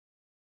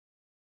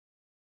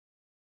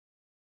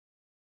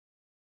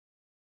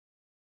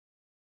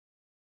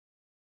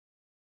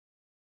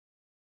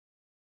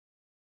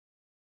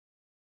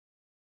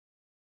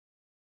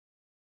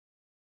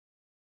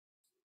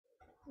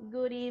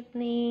Good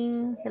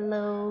evening.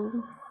 Hello.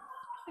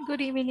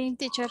 Good evening,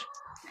 teacher.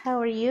 How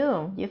are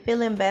you? You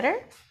feeling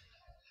better?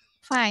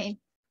 Fine.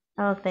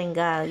 Oh, thank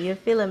God. You're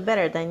feeling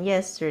better than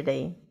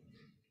yesterday.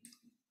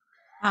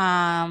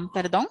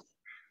 Perdón.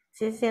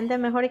 ¿Sí se siente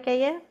mejor que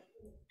ayer?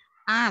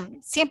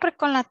 Siempre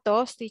con la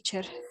tos,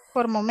 teacher,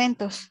 por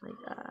momentos. Oh my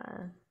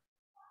God.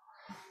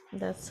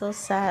 That's so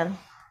sad.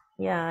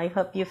 Yeah, I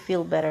hope you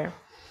feel better.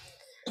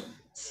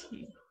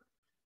 Sí.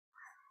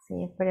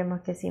 Sí,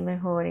 esperemos que sí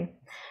mejore.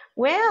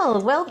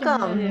 Well,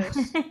 welcome. Primero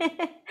Dios.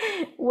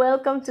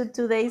 Welcome to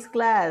today's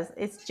class.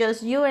 It's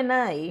just you and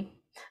I.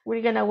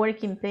 We're gonna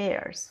work in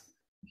pairs.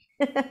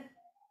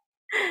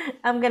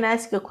 I'm gonna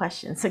ask you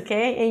questions,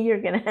 okay? And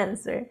you're gonna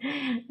answer.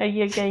 And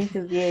you're going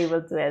to be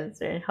able to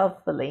answer,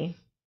 hopefully.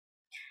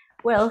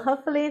 Well,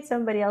 hopefully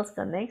somebody else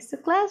connects to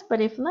class,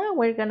 but if not,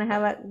 we're gonna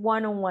have a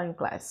one-on-one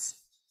class.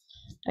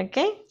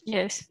 Okay?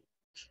 Yes.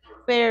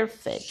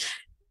 Perfect.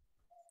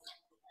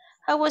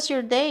 How was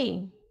your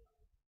day?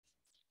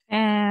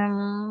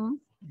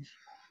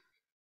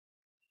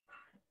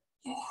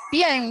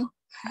 Bien.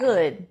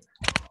 Good.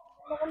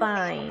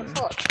 Fine.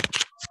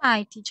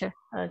 Hi, teacher.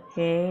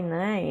 Okay,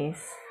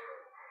 nice.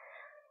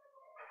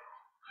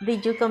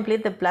 Did you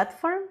complete the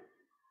platform?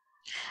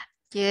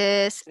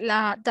 Yes,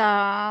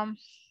 the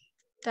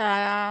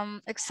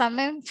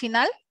examen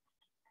final,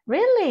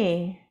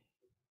 Really?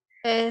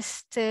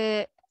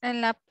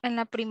 en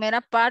la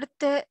primera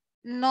parte,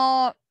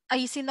 no,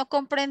 ahí sí no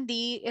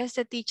comprendí,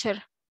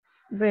 teacher,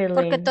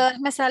 porque Really? todas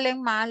me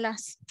salen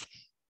malas.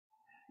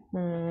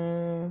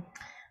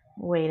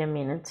 Wait a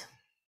minute.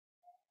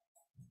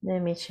 Let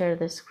me share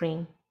the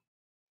screen.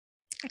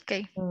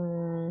 Okay.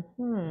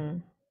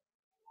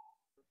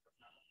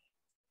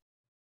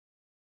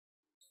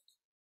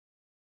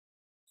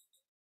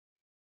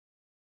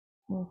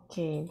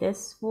 Okay,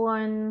 this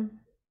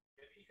one,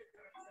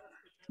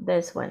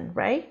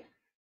 right?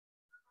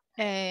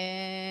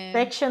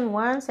 Section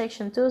 1,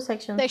 Section 2,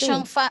 Section 3.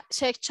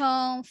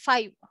 Section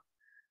 5.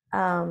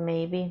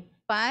 Maybe.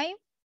 5.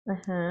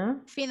 Uh-huh.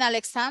 Final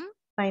exam.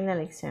 Final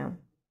exam.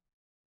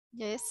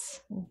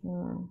 Yes.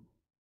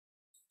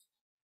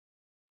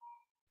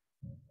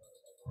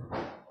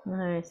 A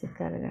ver si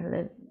carga.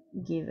 Let's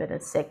give it a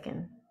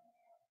second.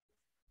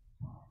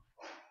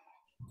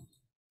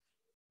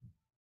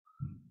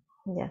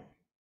 Yeah.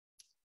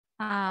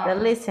 The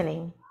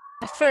listening.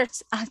 The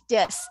first,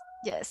 yes.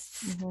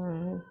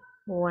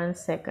 1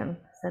 second.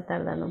 Está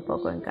tardando un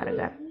poco en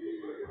cargar.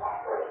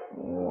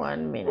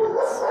 1 minute.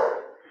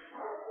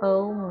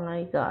 Oh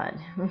my God.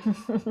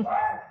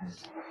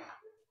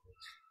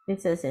 It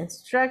says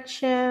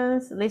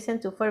instructions. Listen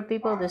to 4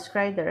 people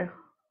describe their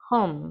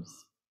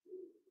homes.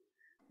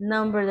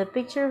 Number the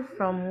picture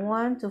from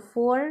 1 to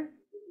 4.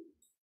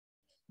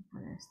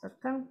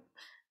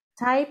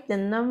 Type the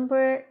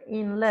number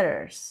in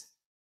letters.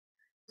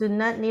 Do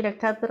not need a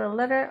capital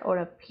letter or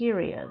a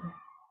period.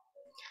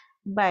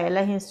 Vaya,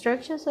 las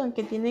instructions son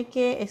que tiene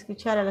que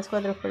escuchar a las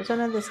 4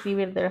 personas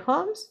describir their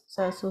homes, o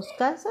sea, sus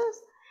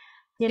casas.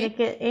 Tiene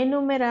que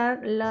enumerar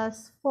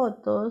las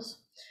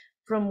fotos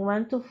from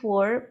 1 to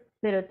 4,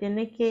 pero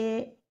tiene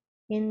que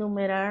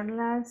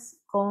enumerarlas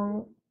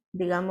con,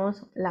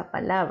 digamos, la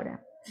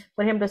palabra.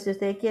 Por ejemplo, si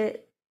usted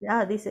quiere,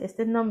 dice,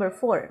 este es number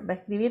 4, va a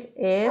escribir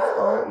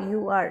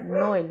F-O-U-R,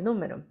 no el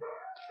número.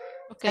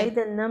 Okay. Type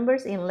the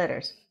numbers in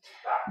letters.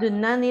 Do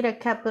not need a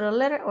capital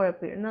letter or a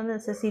period. No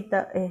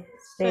necesita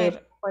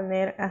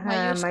poner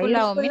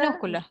mayúscula o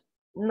minúscula.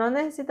 No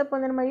necesita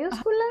poner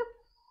mayúscula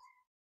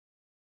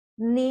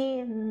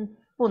ni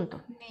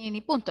punto.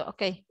 Ni punto,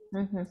 ok.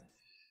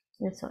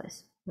 Eso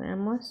es.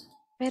 Veamos.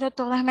 Pero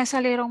todas me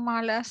salieron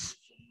malas.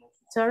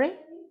 Sorry.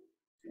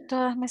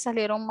 Todas me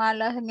salieron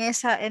malas en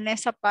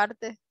esa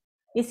parte.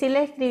 Y si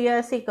le escribió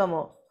así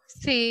como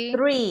sí,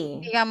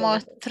 3.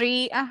 Digamos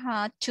 3,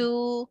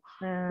 2,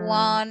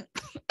 1.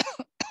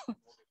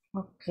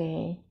 Ok.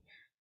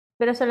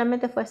 Pero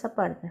solamente fue esa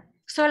parte.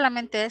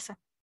 Solamente esa.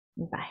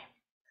 Bye.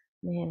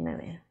 Déjenme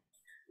ver.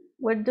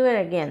 We'll do it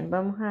again.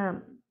 Vamos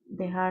a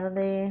dejar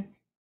de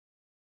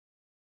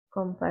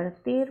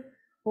compartir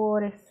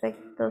por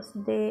efectos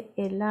de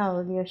el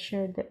audio.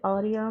 Share the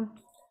audio.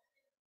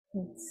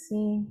 Let's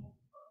see.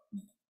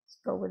 Let's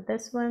go with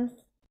this one.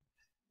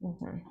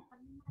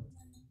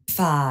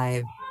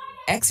 5.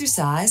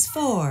 Exercise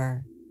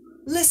 4.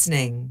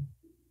 Listening.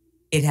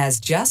 It has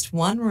just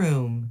one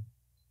room.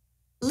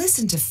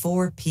 Listen to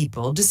 4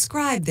 people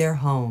describe their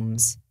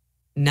homes.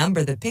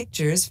 Number the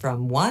pictures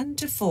from 1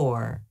 to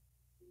 4.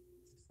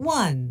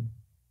 1.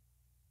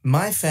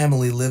 My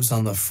family lives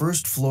on the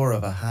first floor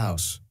of a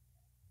house.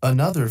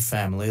 Another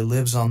family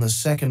lives on the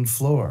second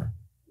floor.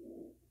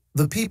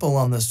 The people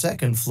on the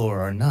second floor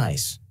are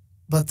nice,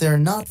 but they're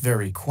not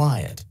very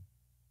quiet.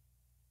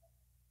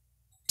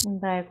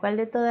 Vale, ¿cuál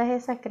de todas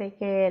esas cree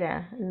que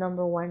era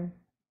number 1?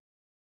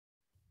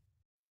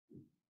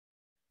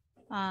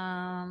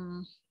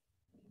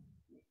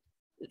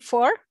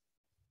 4.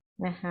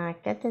 Ajá,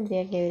 acá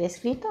tendría que haber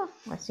escrito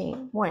así,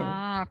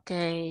 bueno. Ok.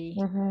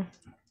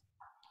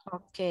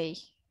 Ok.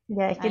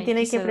 Ya, es que Ahí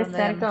tiene que quise donde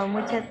prestar llama. como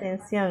mucha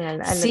atención a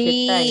los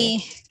Sí.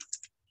 detalles.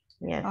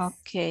 Yes.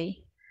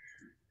 Ok.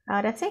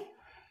 Ahora sí.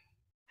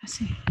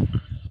 Así.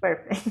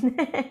 Perfect.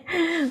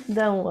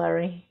 Don't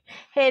worry.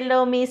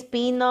 Hello, Miss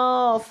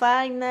Pino.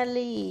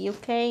 Finally, you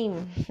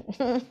came.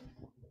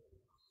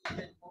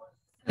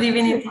 Good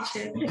evening,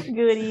 teacher.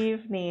 Good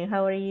evening.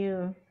 How are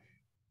you?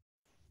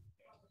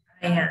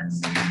 I am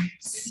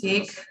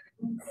sick.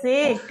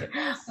 Sick.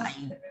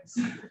 Ay,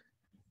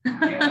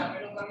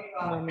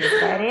 no me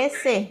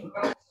parece.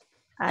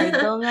 I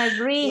don't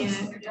agree.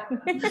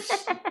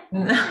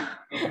 No,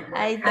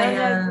 I I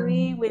don't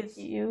agree am. with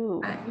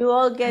you. You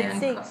all get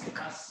sick.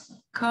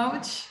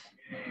 Coach.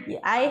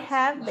 I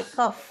have the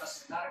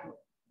cough.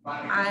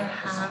 I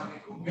have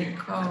the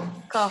cough.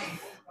 Cough.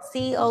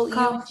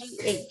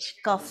 C-O-U-G-H.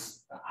 Cough.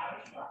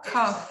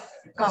 Cough.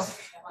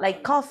 Cough.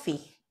 Like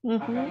coffee.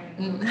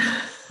 Mm.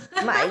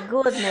 My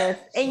goodness.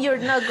 And you're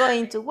not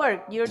going to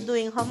work. You're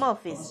doing home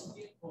office.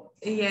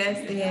 Yes,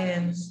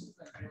 and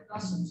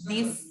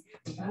this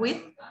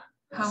week,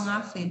 home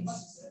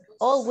office.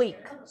 All week.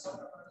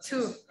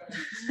 2.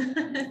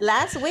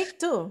 Last week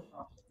too.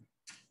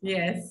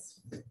 Yes.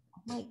 Oh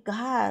my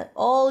God.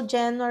 All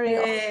January,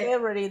 all Eh,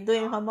 February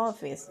doing home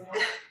office.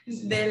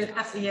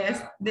 Yes,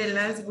 the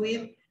last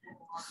week,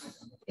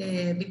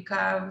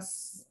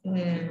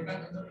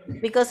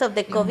 Because of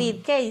the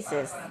COVID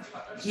cases.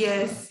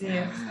 yes.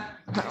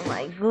 Oh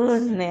my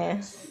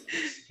goodness.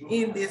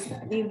 In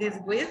this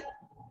week,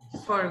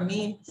 for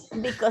me.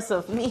 Because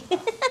of me.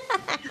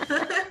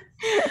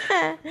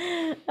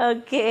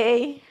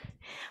 Okay.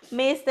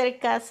 Mr.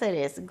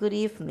 Cáceres, good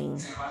evening.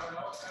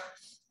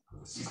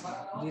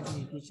 Good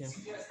evening, teacher.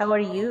 How are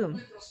you?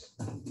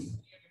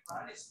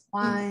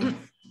 Fine.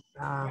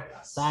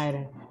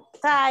 Tired.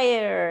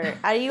 Tired.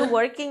 Are you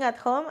working at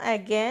home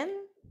again?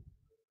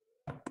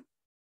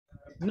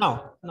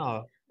 No.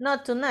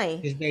 Not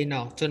tonight. This day,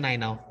 no. Tonight,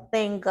 no.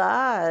 Thank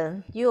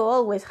God. You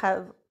always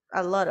have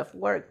a lot of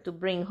work to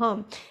bring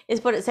home.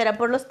 ¿Será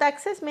por los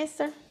taxes,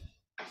 mister?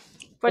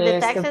 For the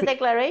taxes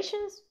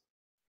declarations?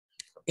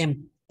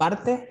 En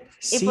parte,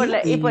 Y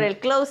sí. por el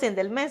closing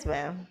del mes,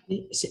 ¿verdad?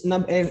 Sí,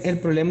 no, el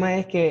problema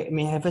es que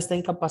mi jefe está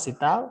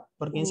incapacitado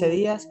por 15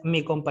 días.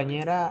 Mi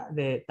compañera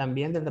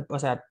también, o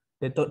sea,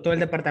 todo el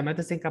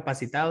departamento está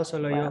incapacitado,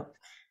 solo Wow. yo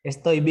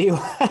estoy vivo.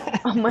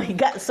 Oh my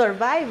God,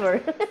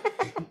 survivor.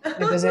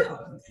 Entonces,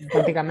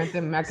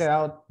 prácticamente me ha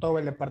quedado todo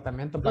el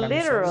departamento para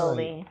mí solo.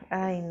 Literally.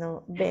 Ay,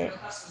 no.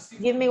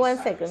 Give me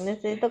 1 second.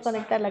 Necesito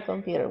conectar la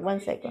computer. 1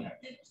 second.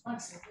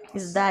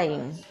 It's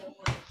dying.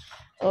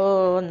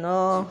 Oh,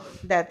 no.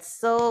 That's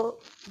so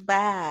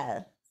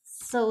bad.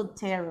 So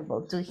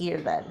terrible to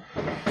hear that.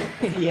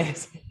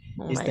 Yes,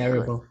 Oh it's my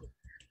terrible.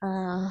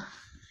 God.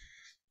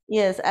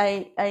 Yes,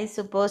 I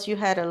suppose you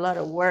had a lot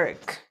of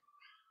work.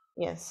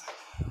 Yes,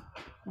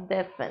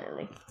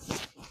 definitely.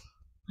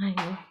 I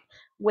know.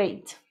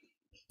 Wait.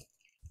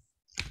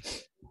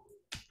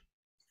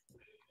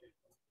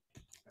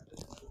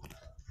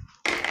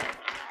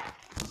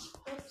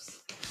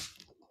 Oops.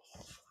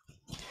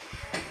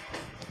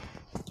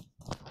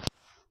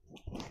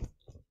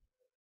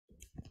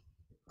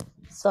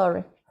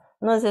 Sorry.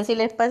 No sé si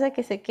les pasa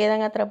que se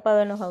quedan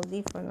atrapados en los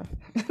audífonos.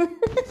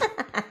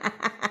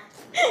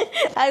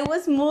 I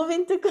was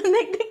moving to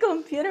connect the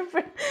computer,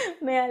 pero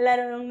me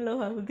jalaron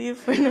los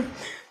audífonos.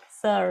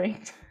 Sorry.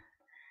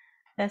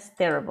 That's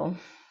terrible.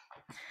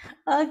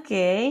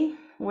 Okay,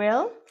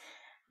 well,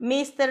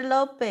 Mr.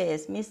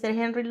 Lopez, Mr.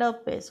 Henry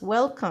Lopez,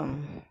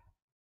 welcome.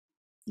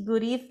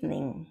 Good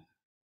evening.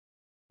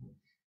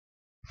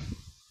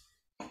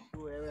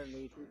 Good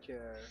evening,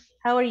 teacher.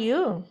 How are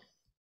you?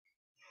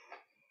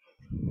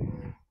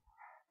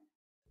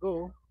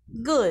 Go.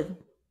 Good.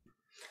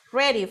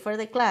 Ready for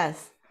the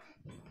class?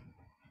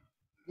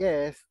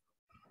 Yes.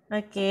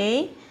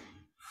 Okay.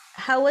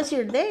 How was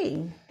your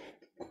day?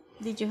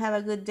 Did you have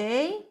a good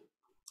day?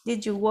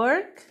 Did you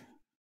work?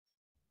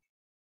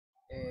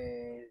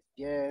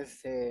 Yes.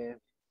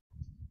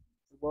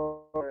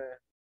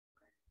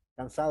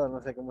 Cansado, no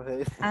sé cómo se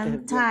dice. I'm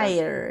Bien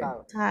tired.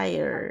 cansado.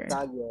 Tired.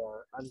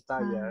 I'm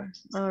tired.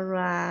 All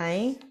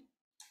right.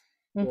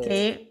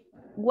 Okay.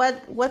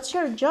 What's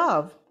your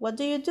job? What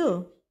do you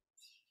do?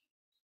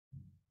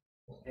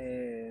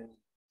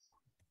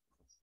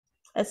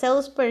 A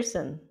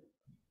salesperson.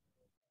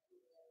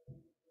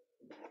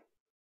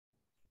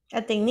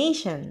 A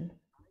technician.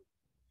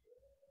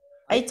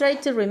 I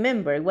tried to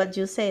remember what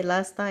you said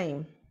last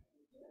time.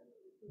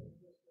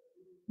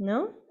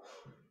 ¿No?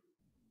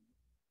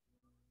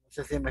 No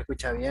sé si me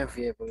escucha bien,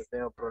 fíjate, porque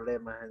tengo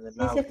problemas en el Sí,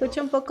 se audio.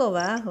 escucha un poco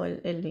bajo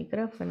el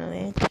micrófono,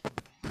 de hecho.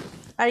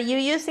 Are you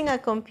using a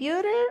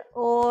computer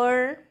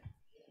or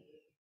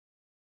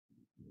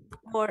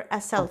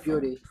a cell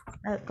phone?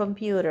 A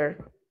computer.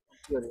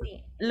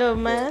 Sí. Lo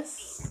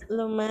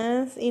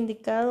más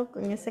indicado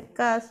en ese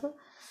caso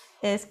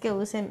es que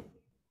usen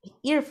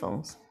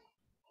earphones.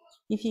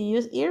 If you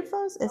use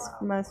earphones es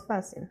más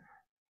fácil.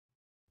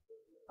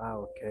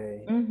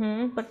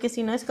 Ok. Porque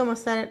si no es como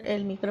estar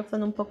el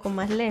micrófono un poco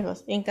más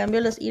lejos. En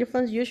cambio los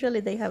earphones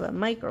usually they have a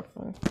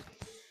microphone.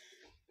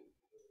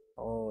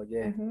 Oh,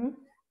 yeah. Ujú,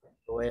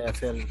 Lo voy a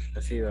hacer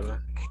así, ¿verdad?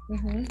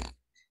 ujú.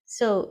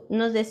 So,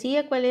 nos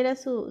decía cuál era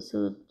su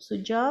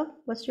job.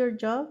 What's your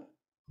job?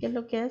 ¿Qué es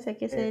lo que hace? ¿A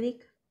qué se Eh,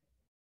 dedica?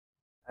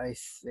 ahí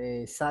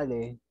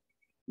sale.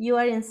 You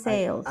are in Ahí,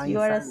 sales. ahí You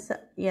are a,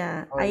 sale.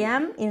 yeah, I Oye,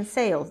 am in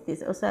sales.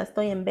 Dice, o sea,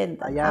 estoy en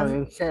ventas. allá I'm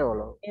en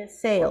Seolo. in Ok.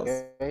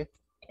 sales. Yes.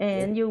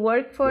 And you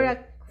work for Yes.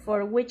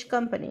 for which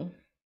company?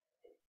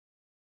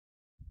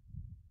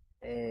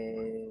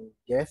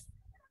 Yes.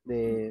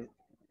 De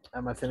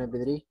Almacenes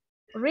Pedrí.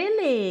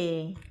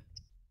 Really?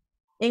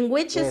 ¿En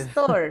which Yes.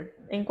 store?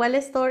 ¿En cuál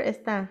store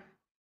está?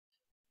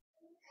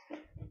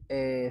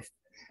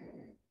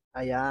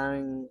 Allá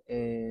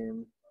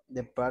en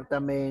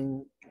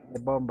Departamento de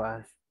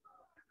Bombas.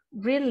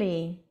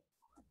 Really?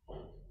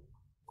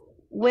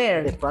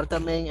 Where?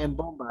 Departamento en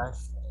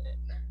Bombas.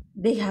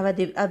 They have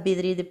a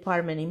vidri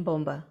department in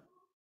Bomba.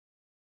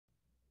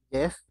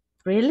 Yes.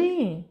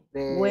 Really? De,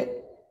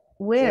 yes.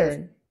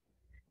 Where?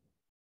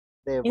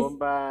 De Is-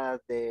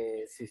 bombas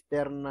de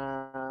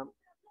cisterna,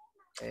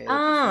 de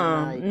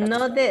Ah, piscina y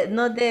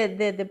not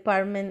the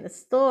department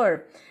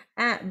store.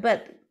 Ah,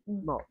 but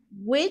no,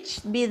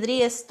 which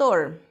vidri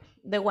store?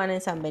 The one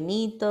in San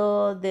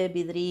Benito, the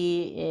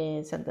vidri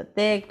in Santa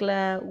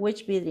Tecla,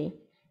 which vidri?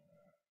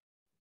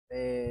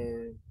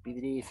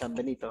 Pidrí San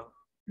Benito.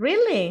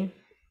 Really?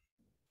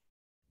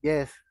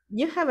 Yes,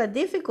 You have a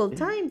difficult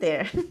time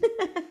there.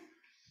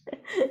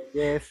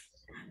 yes,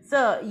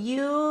 So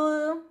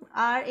you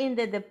are in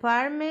the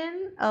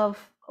department of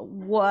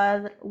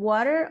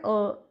water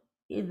or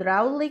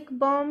hydraulic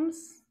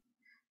pumps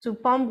to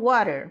pump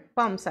water,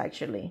 pumps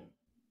actually.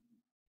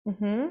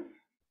 Mhm.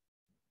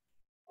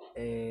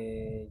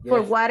 For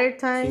yes, water sí,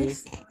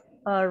 tanks.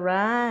 All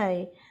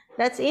right.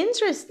 That's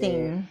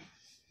interesting.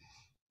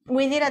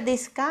 We need a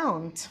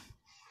discount.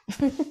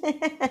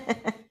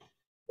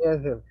 yes,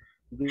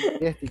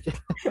 yes, teacher.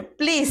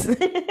 Please.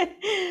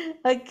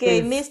 Okay,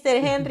 Yes. Mr.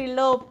 Henry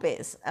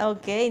Lopez.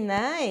 Okay,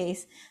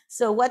 nice.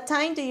 So what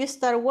time do you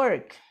start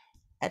work?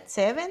 At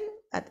 7?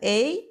 At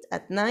 8?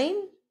 At 9?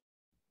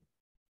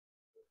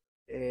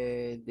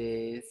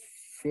 The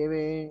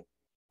seven,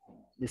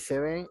 the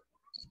seven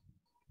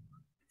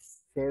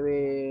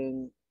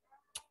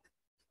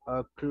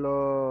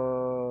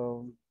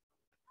o'clock,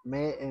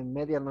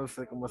 media, no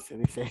sé cómo se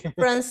dice.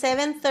 From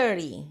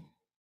 7:30.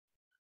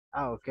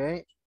 Ok.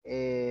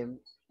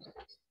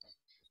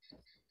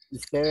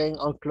 Seven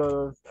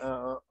o'clock,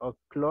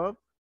 o'clock,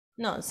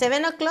 No,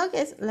 7 o'clock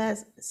es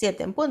las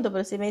 7 en punto,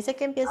 pero si me dice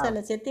que empieza a ah,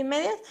 las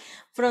 7:30,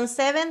 from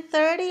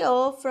 7:30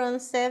 o from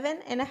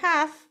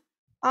 7:30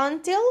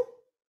 until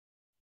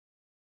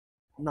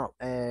no,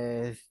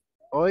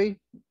 hoy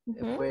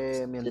mhm,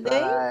 fue mi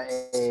today entrada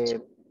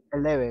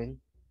 11,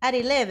 at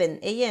 11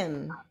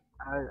 a.m.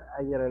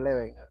 ayer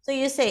 11, So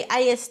you say,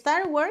 I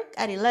start work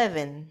at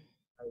 11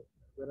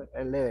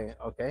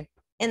 ok,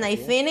 and I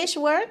así es. finish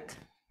work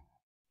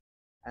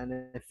And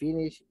I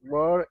finish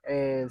work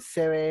 7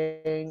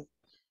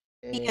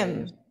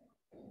 p.m.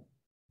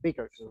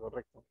 speakers,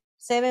 correcto.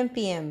 7 A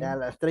p.m.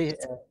 las 3,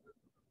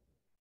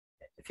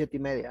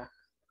 7:30.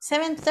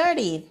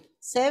 7:30,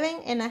 7:30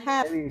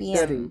 7:30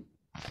 p.m.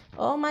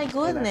 Oh my and a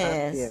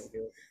half p.m. goodness.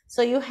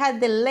 So you had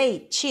the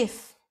late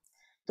shift.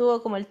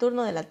 Tuvo como el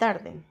turno de la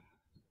tarde.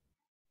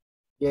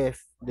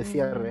 Yes, de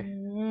cierre.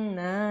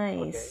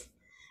 Nice.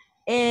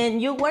 Okay. And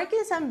you work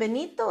in San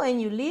Benito and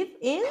you live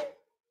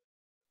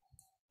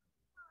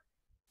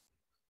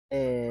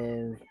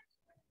And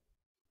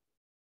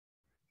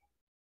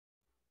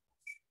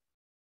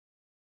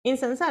in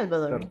San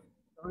Salvador.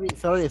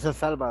 sorry, es El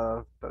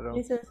Salvador, In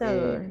perdón. San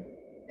Salvador.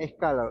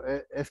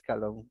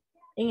 Escalón.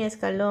 In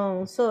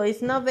Escalón. So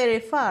it's not very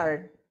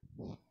far.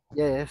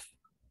 Yes,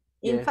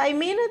 In yes, 5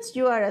 minutes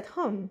you are at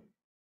home.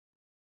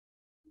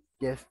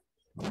 yes.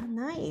 Oh,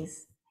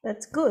 nice.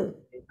 That's good.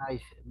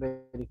 Nice,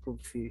 very cool,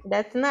 sí.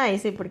 That's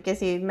nice, sí, porque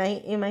si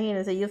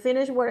imagínense, you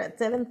finish work at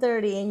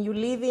 7:30 and you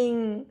live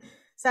in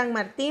San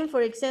Martin,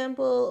 for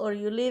example, or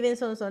you live in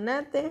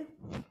Sonsonate.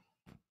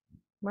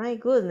 My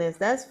goodness,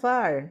 that's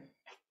far.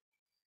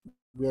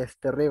 Yes,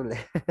 terrible.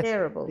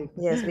 Terrible.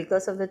 Yes,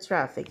 because of the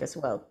traffic as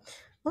well.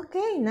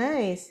 Okay,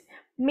 nice.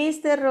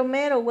 Mr.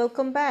 Romero,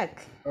 welcome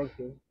back.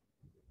 Okay.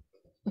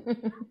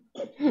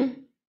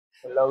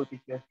 Hello,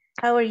 teacher.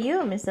 How are you,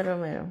 Mr.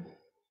 Romero?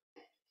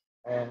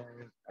 I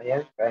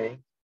am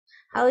fine.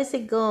 How is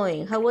it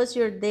going? How was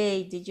your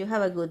day? Did you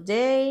have a good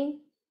day?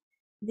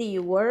 Did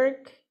you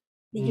work?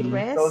 Did you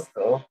rest?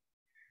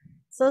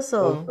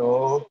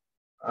 So.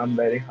 I'm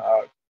very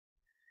hard.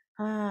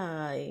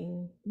 Ay,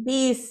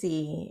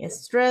 busy,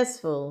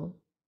 stressful,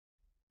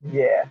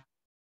 Yeah,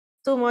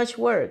 too much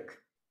work.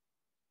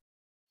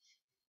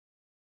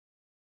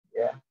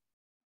 yeah.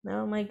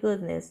 Oh my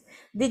goodness.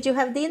 Did you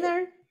have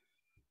dinner?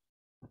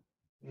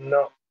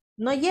 No,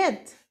 Not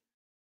yet.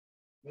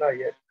 not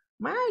yet.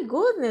 My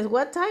goodness,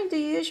 what time do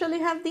you usually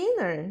have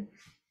dinner?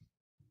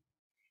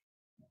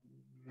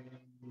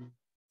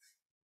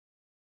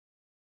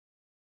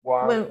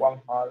 When,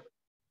 One hard.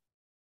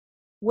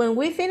 when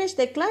we finish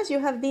the class, you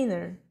have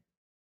dinner.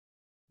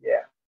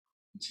 Yeah.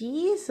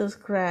 Jesus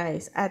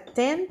Christ, at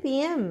 10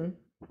 p.m.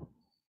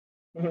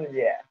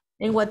 Yeah.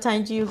 And what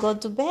time do you go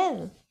to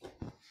bed?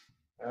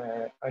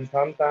 And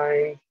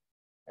sometimes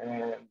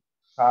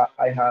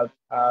I have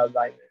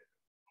like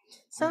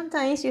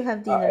Sometimes you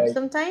have dinner.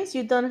 Sometimes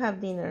you don't have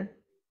dinner.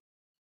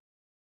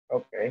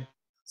 okay.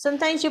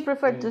 Sometimes you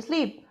prefer to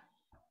sleep.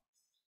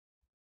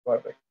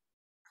 Perfect.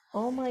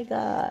 Oh my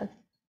God.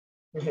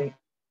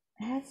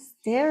 That's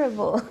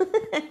terrible.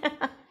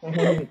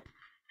 Okay.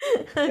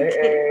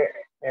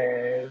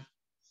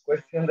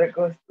 Cuestión de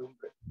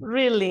costumbre.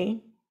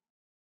 Really?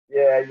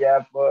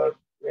 Ya por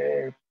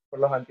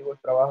los antiguos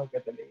trabajos que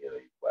he tenido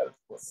igual.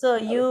 So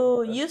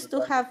you used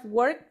to have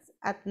worked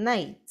at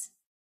night?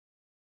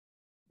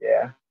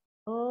 Yeah.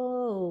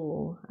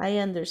 Oh, I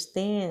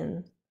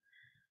understand.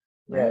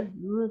 Yeah. My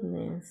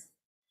goodness.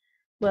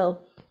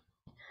 Well,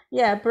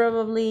 yeah,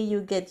 probably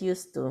you get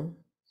used to.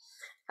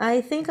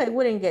 I think I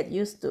wouldn't get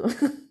used to.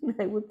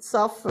 I would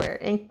suffer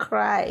and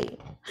cry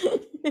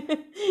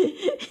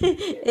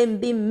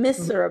and be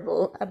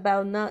miserable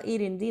about not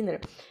eating dinner.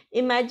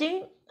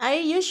 Imagine, I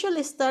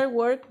usually start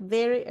work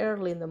very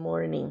early in the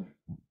morning.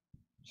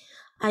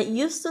 I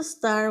used to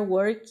start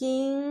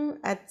working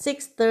at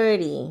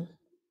 6:30.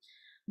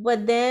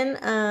 But then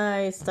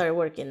I started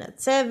working at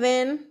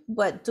 7.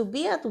 But to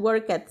be at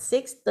work at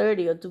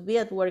 6:30 or to be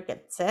at work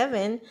at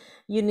 7,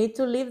 you need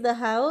to leave the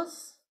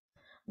house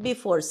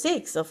before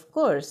 6, of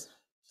course,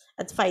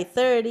 at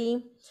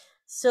 5:30.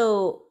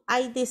 So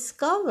I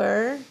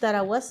discovered that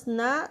I was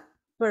not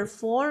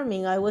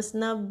performing, I was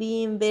not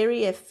being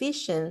very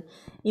efficient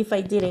if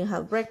I didn't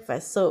have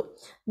breakfast. So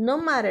no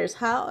matters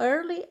how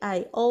early,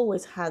 I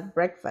always had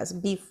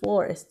breakfast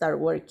before I start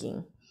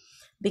working,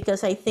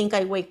 because I think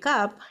I wake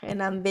up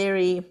and I'm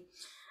very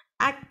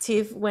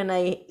active when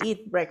I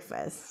eat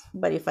breakfast.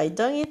 But if I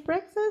don't eat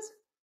breakfast,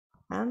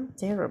 I'm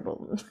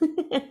terrible.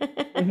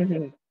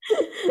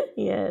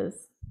 Yes,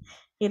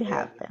 it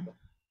happened.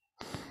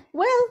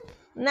 Well,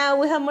 now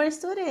we have more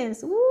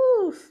students.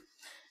 Woo!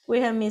 We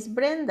have Miss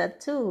Brenda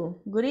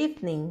too. Good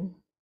evening.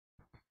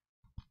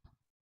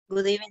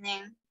 Good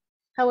evening.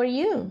 How are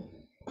you?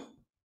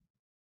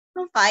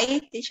 I'm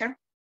fine, teacher.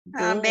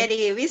 I'm Good.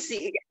 very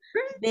busy.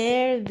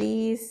 Very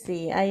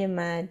busy, I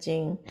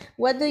imagine.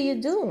 What do you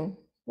do?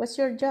 What's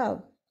your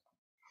job?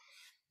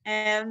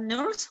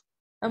 Nurse.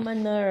 I'm a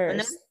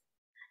nurse.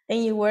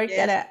 And you work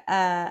Yes.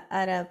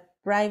 at a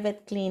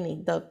private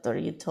clinic, doctor,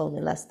 you told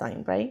me last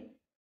time, right?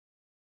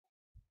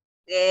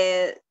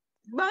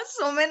 Más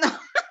o menos.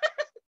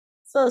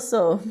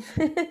 So.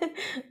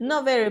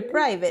 Not very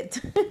private.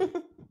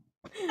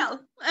 No.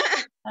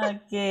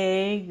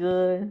 Okay,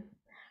 good.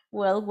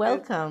 Well,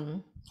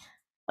 welcome.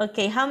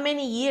 Okay, how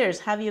many years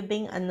have you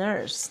been a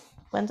nurse?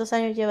 ¿Cuántos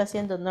años lleva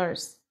siendo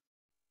nurse?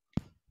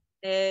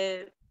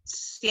 7,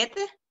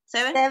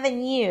 7.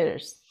 7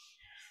 years.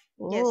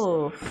 Yes.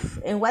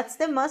 Oof. And what's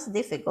the most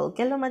difficult?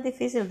 ¿Qué es lo más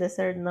difícil de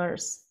ser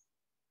nurse?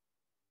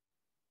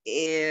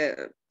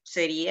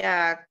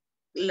 Sería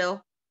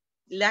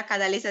la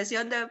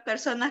canalización de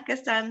personas que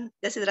están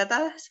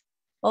deshidratadas.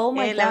 Oh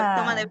my La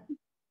toma de God.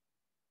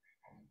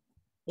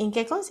 ¿En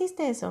qué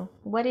consiste eso?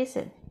 What is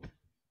it?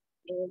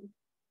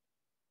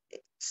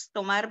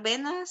 tomar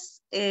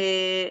venas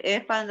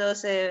es cuando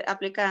se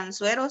aplican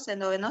sueros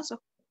endovenosos.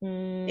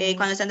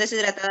 Cuando están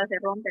deshidratadas se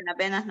rompen las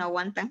venas, no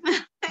aguantan.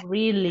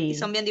 Really? Y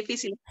son bien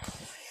difíciles.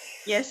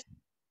 Yes.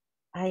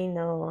 I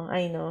know.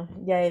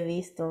 Ya he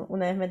visto.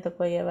 Una vez me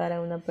tocó llevar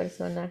a una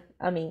persona.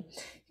 I mean,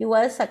 he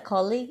was a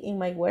colleague in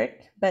my work,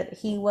 but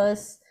he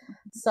was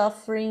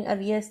suffering.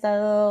 Había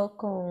estado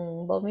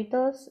con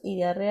vómitos y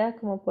diarrea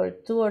como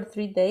por 2 or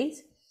 3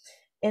 days.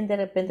 Y de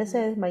repente se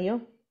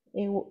desmayó.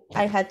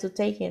 I had to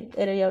take him.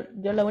 Era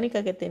yo la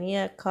única que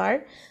tenía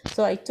car.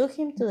 So I took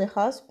him to the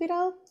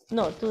hospital.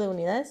 No, to the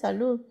unidad de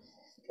salud.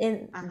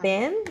 And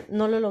then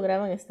no lo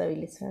lograban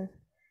estabilizar.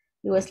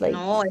 It was like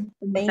no,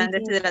 están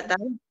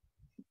deshidratados.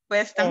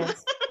 Pues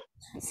yes.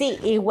 Sí,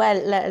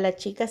 igual la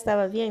chica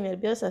estaba bien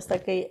nerviosa hasta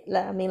que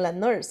la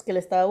nurse que le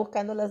estaba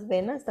buscando las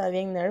venas estaba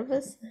bien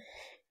nervous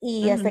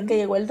y hasta que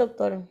llegó el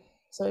doctor.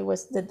 So it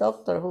was the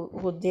doctor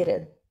who did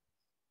it.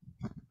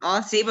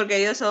 Oh, sí, porque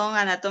ellos son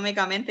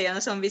anatómicamente, ya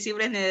no son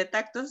visibles ni de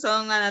tacto,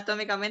 son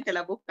anatómicamente,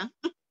 la buscan.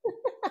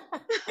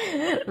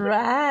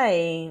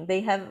 Right,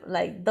 they have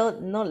like that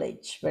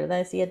knowledge,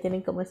 ¿verdad? Sí, ya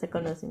tienen como ese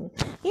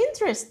conocimiento.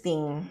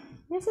 Interesting.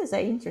 This is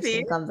an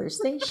interesting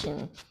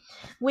conversation.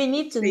 We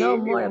need to know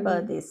more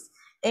about this.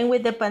 And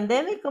with the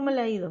pandemic, ¿cómo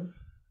le ha ido?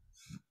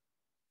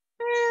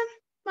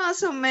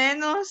 Más o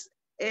menos,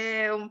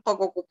 un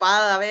poco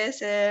ocupada a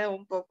veces,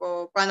 un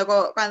poco,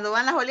 cuando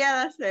van las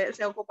oleadas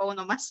se ocupa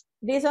uno más.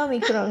 This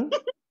Omicron.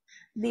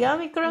 The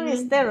Omicron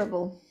is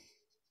terrible.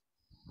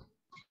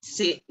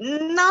 Sí,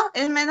 no,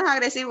 es menos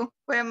agresivo,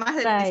 fue más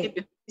del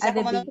principio. Quizá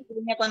como no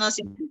tenía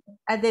conocimiento.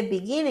 At the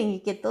beginning,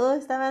 y que todos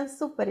estaban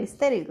súper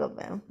histéricos,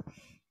 man.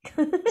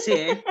 Sí.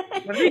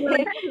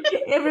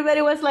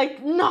 Everybody was like,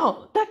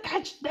 no,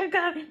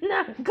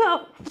 no,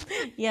 go.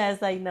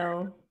 Yes, I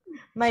know.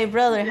 My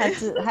brother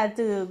had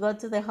to go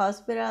to the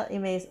hospital y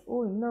me dice,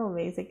 uy, no,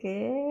 me dice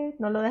que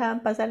no lo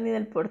dejaban pasar ni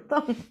del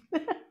portón.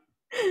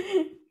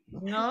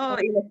 No,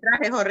 y los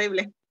trajes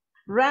horribles.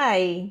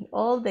 Right,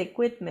 all the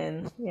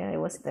equipment. Yeah, it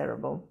was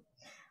terrible.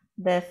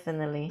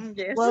 Definitely.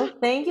 Yes. Well,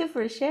 thank you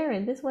for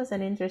sharing. This was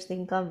an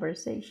interesting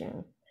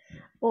conversation.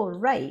 All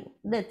right,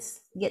 let's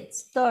get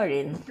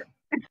started.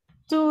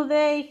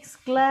 Today's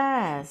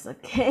class,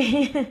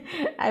 okay.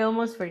 I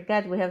almost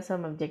forgot we have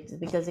some objectives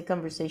because the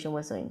conversation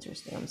was so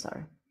interesting. I'm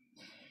sorry.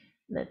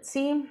 Let's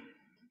see.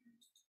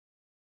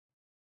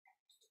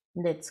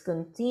 Let's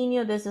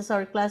continue. This is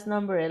our class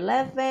number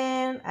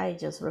 11. I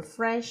just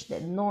refreshed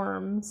the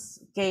norms,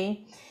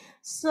 okay.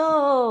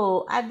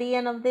 So at the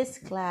end of this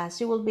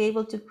class, you will be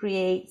able to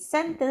create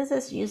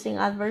sentences using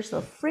adverbs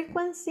of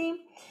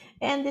frequency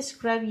and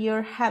describe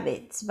your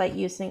habits by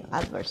using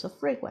adverbs of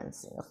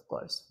frequency, of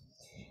course.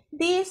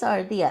 These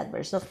are the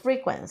adverbs of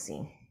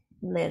frequency.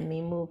 Let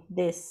me move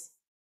this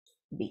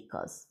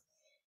because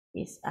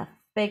it's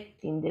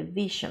affecting the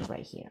vision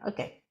right here.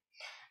 Okay.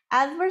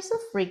 Adverbs of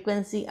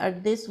frequency are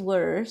these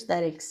words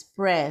that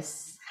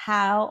express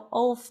how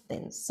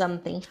often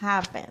something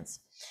happens.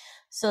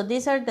 So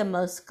these are the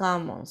most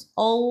common.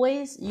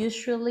 Always,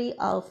 usually,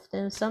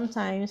 often,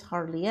 sometimes,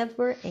 hardly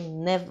ever,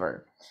 and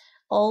never.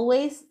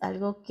 Always,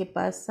 algo que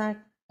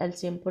pasa al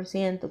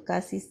 100%,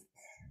 casi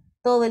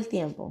todo el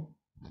tiempo.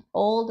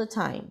 All the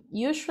time.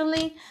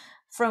 Usually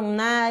from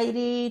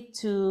 90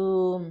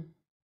 to,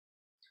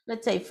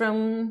 let's say,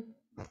 from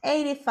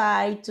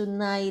 85 to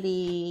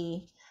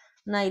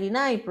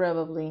 99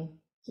 probably.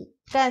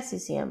 Casi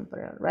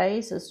siempre,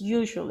 right? So it's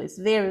usually, it's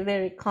very,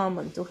 very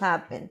common to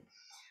happen.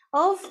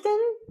 Often,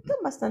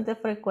 con bastante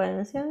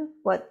frecuencia,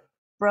 what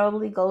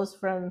probably goes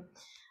from,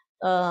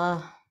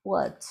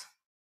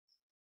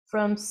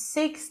 from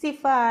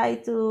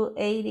 65 to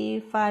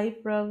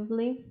 85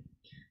 probably.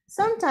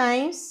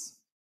 Sometimes,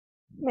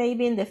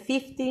 maybe in the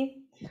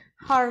 50,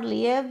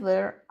 hardly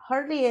ever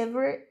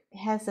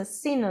has a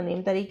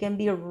synonym that it can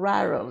be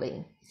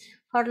rarely.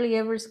 Hardly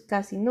ever is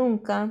casi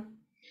nunca,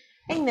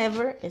 and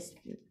never is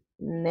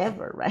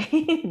never,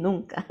 right?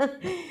 Nunca.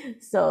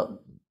 So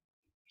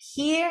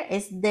here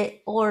is the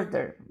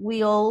order.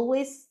 We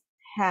always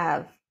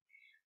have,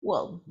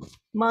 well,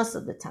 most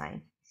of the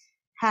time,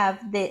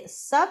 have the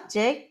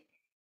subject,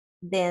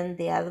 then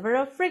the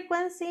adverb of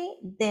frequency,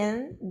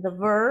 then the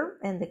verb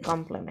and the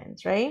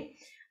complement, right?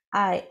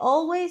 I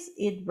always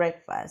eat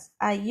breakfast.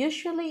 I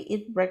usually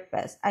eat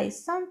breakfast. I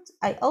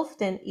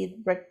often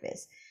eat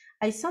breakfast.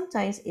 I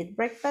sometimes eat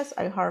breakfast.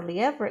 I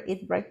hardly ever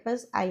eat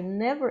breakfast. I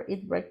never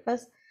eat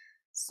breakfast.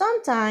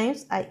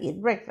 Sometimes I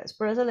eat breakfast.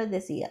 Por eso les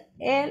decía,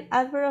 el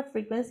adverb of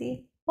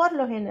frequency por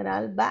lo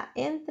general va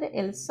entre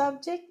el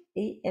subject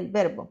y el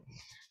verbo.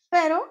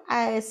 Pero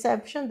a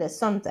exception de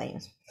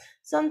sometimes.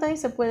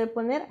 Sometimes se puede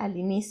poner al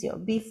inicio,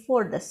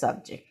 before the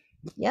subject.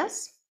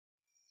 Yes?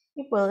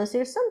 Y puedo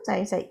decir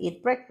sometimes I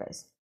eat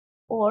breakfast.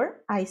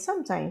 Or I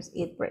sometimes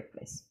eat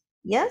breakfast.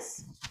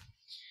 Yes?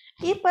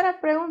 Y para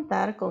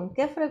preguntar con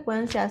qué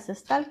frecuencia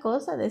haces tal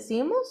cosa,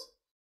 decimos,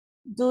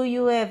 do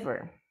you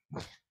ever?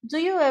 Do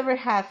you ever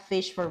have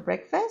fish for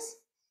breakfast?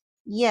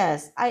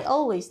 Yes, I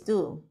always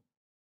do.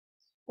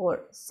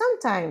 Or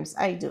sometimes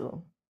I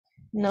do.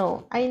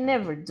 No, I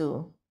never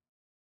do.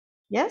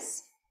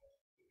 Yes?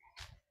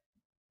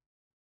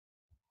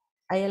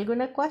 ¿Hay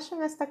alguna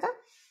question hasta acá?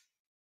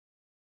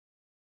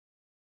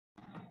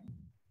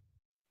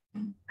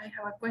 I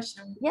have a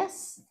question.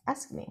 Yes,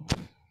 ask me.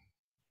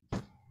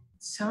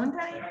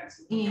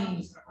 Sometimes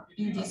in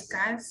this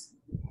case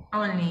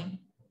only.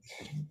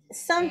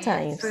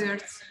 Sometimes.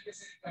 First.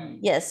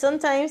 Yes,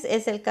 sometimes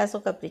es el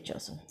caso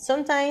caprichoso.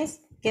 Sometimes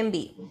can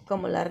be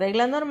como la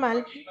regla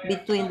normal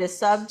between the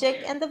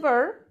subject and the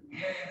verb.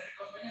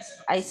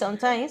 I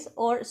sometimes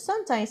or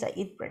sometimes I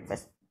eat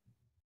breakfast.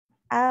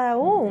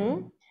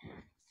 Aún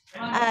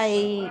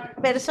hay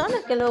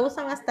personas que lo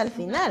usan hasta el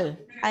final.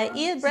 I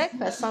eat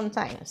breakfast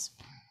sometimes.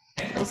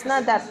 It's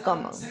not that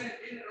common.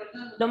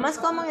 Lo más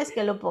común es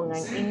que lo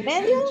pongan en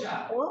medio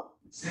o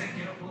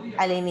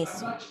al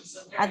inicio.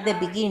 At the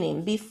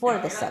beginning, before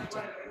the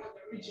subject.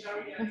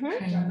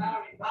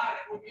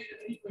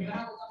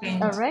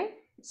 All right.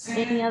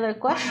 Any other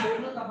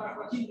question?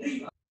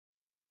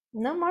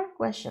 No more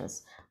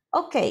questions.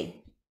 Ok.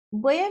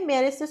 Voy a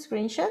enviar este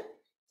screenshot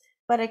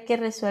para que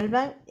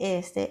resuelvan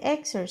este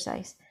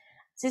exercise.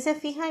 Si se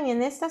fijan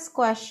en estas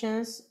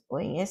questions o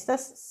en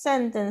estas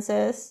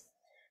sentences,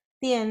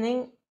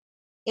 tienen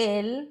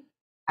el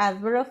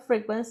adverb of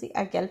frequency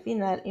aquí al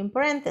final in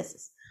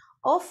parentheses.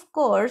 Of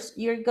course,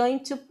 you're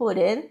going to put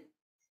it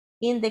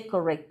in the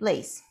correct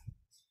place.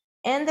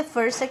 And the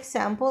first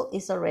example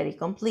is already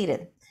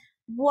completed.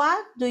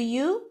 What do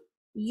you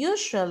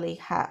usually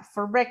have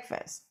for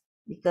breakfast?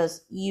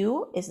 Because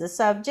you is the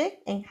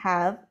subject and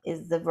have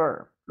is the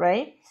verb,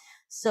 right?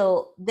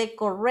 So the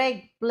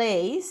correct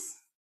place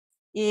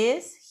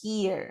is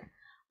here.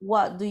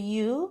 What do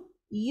you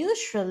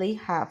usually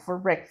have for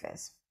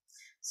breakfast?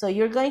 So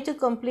you're going to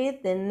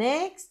complete the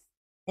next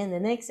and the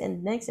next and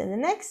the next and the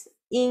next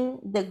in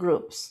the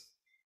groups.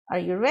 Are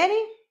you ready?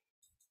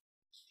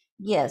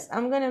 Yes,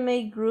 I'm going to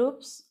make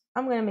groups.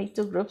 I'm going to make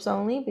 2 groups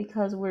only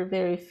because we're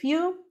very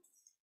few.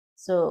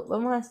 So,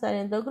 vamos a estar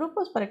en 2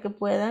 grupos para que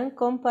puedan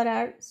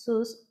comparar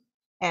sus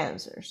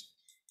answers.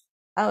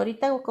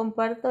 Ahorita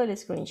comparto el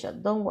screenshot,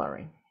 don't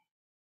worry.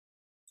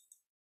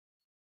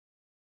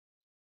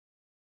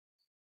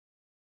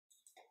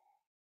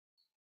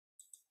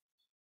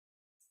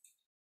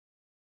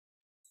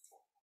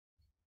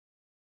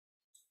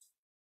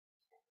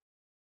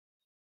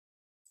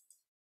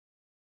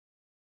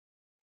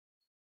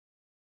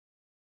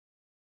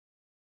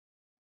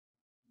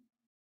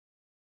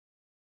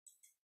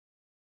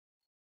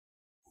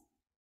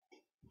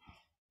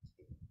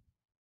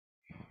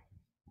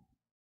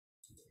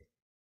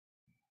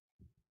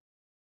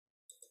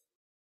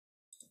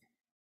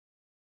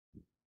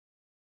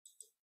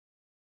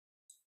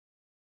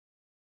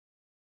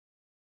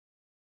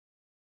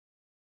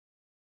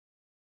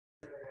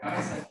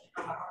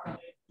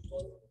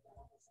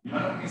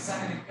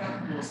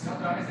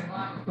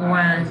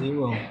 One,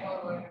 Digo,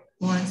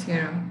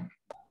 1-0.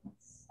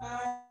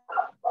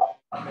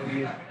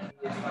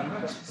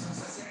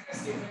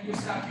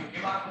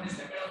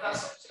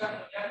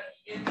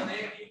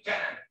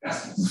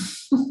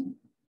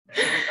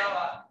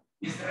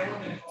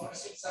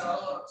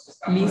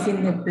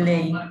 Missing the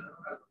play.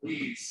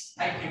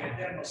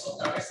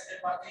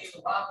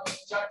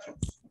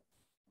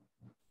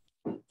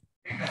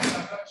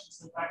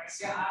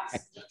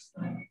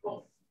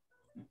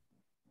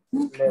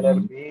 Letter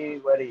B,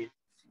 what is?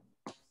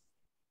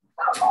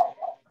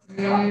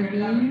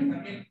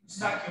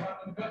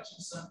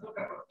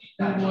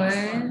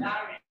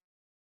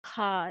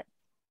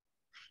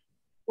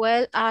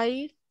 Well,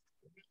 I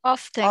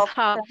often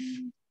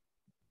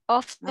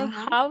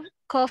Mhm. have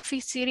coffee,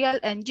 cereal,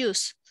 and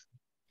juice.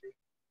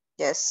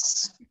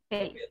 Yes.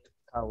 Okay.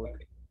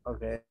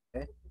 Okay.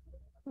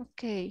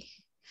 Okay.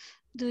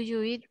 Do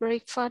you eat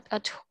breakfast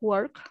at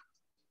work?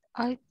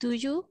 Do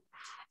you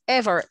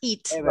ever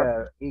eat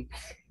Ever eat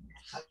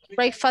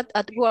breakfast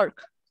at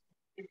work?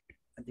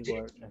 at the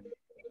work.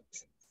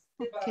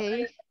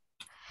 Okay.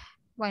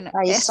 Bueno,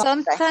 Ahí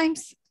sometimes.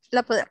 sometimes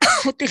la podemos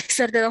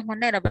utilizar de 2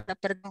 maneras, ¿verdad?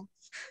 Perdón.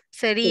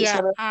 Sería,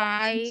 solo-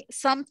 I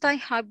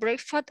sometimes have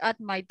breakfast at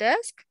my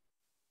desk.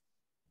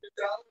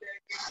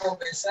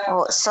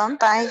 Oh,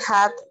 sometimes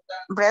had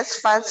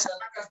breakfast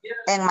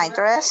in my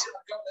dress.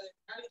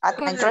 At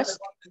my dress.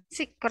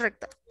 Sí,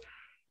 correcto.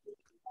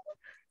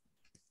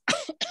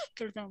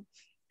 Perdón.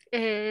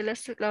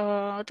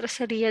 La otra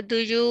sería, do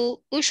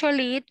you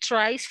usually eat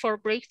rice for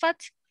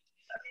breakfast?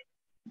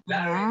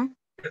 Mhm.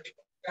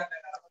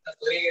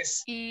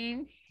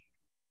 Y,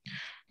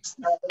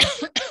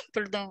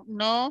 perdón,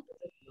 no,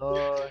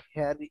 No,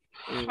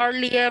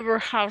 hardly ever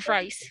have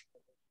rice.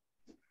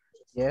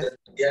 yes.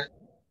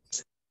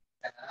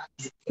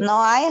 No,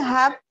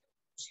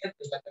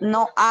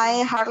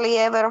 I hardly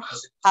ever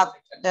have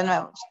de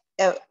nuevo.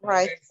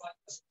 Right.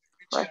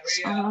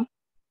 Mhm.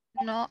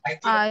 No,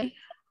 I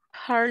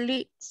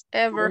hardly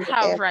ever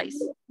have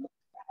rice.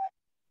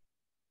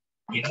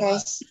 Okay.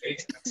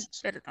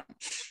 Perdón.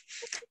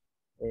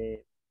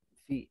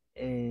 Sí.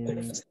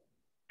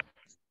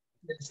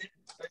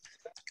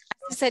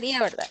 Sería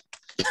verdad.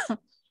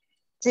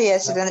 Sí,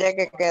 así tendría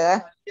que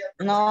quedar.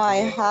 No,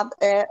 I have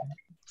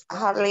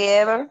hardly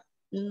ever.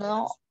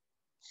 No,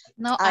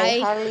 No, I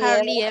I hardly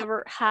hardly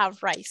ever have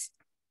rice.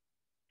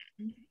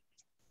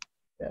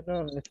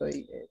 Perdón,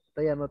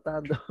 estoy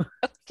anotando.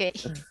 Ok.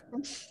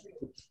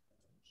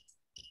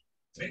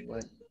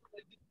 Bueno.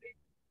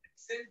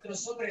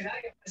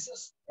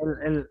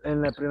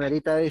 En la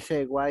primerita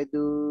dice, why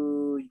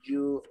do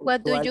you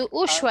What do you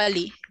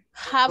usually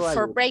have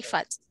for usually?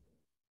 breakfast?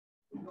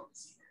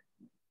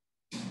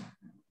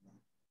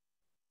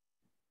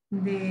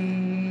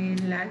 The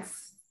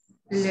last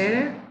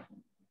letter.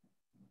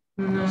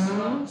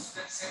 No.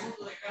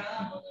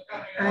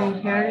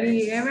 I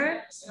hardly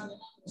ever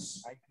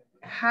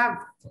have.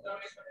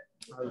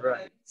 All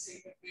right.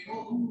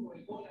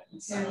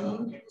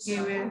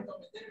 Ever.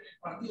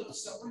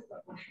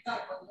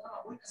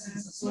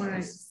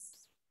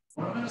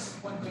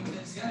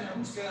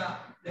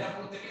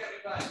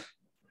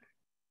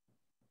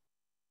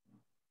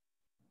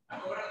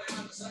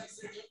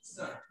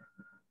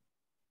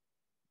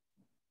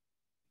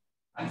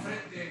 Al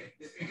frente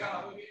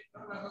despejaba muy bien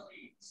Norman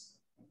Rodríguez.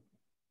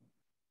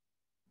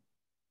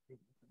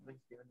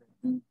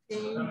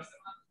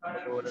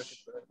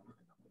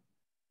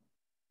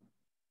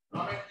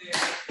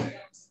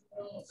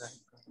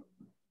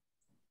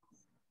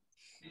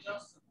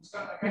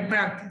 The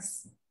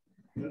practice.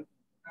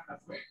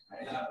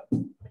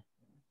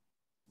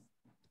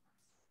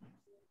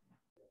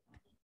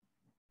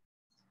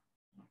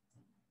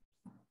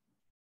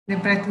 The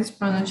practice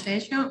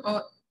pronunciation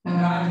or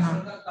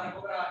no?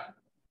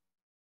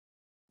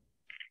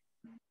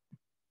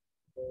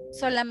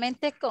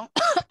 Solamente con,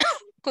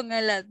 con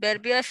el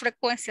adverbio de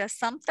frecuencia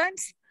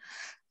sometimes.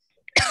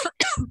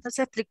 Nos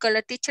explicó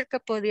la teacher que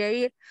podía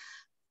ir,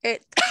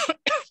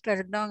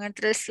 perdón,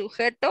 entre el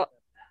sujeto,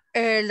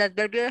 el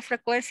adverbio de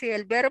frecuencia y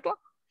el verbo.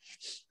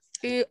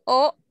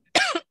 O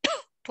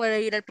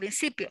puede ir al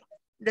principio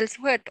del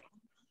sujeto.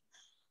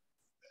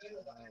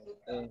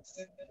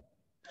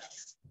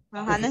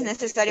 Ajá, no es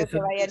necesario que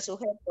Eso- vaya el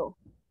sujeto.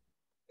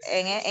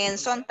 En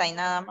sometimes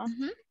nada más.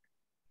 Ujú.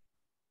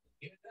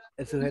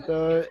 El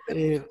sujeto,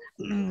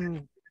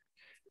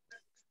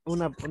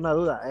 una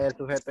duda, el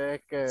sujeto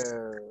es que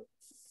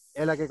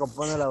es la que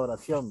compone la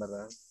oración,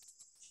 ¿verdad?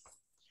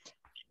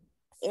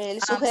 El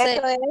Sí.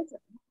 sujeto es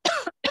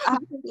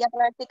ya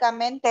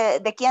prácticamente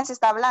de quién se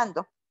está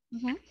hablando.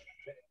 Ujú.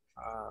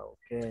 Ah,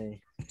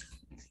 ok.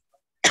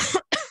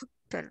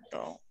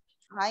 Perdón.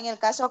 Ajá, en el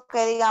caso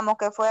que digamos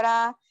que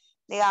fuera,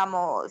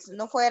 digamos,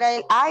 no fuera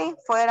el I,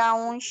 fuera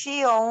un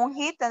she o un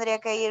he, tendría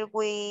que ir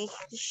with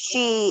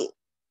she.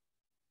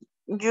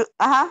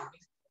 Ajá,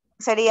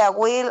 sería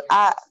will,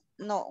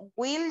 no,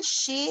 will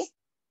she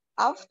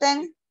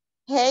often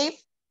have,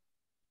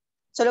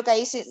 solo que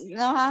ahí sí,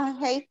 no,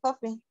 have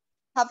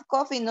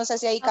coffee, no sé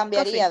si ahí Have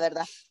cambiaría, coffee.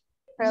 ¿verdad?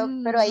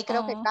 Pero ahí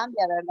creo que No.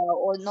 cambia, ¿verdad?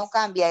 O no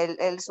cambia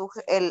el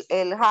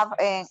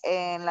have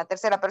en la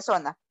tercera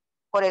persona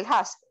por el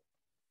has,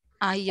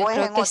 Ay, yo o es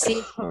creo en que otro.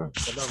 sí. Perdón.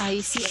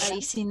 Ahí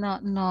sí,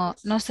 no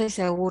estoy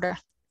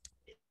segura.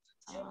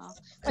 Yo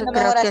Bueno, creo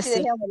mejor que así sí.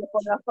 dejémoslo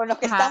con los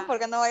que están, Ajá.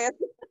 porque no vaya a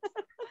ser.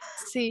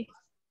 Sí.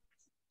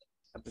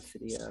 Pues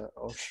sería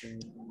often,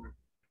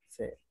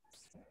 sí.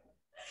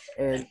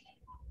 En,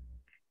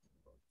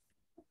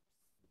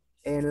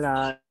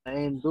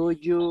 en do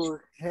you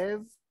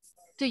have,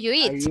 Do you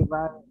eat? ahí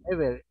va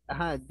ever,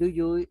 ajá, do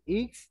you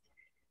eat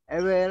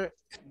ever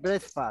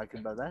breakfast,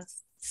 ¿verdad?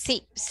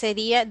 Sí,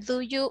 sería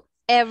do you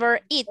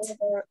ever eat?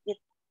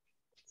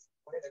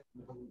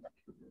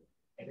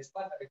 En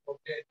espalda le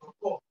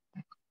tocó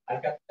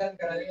al capitán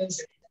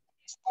canadiense.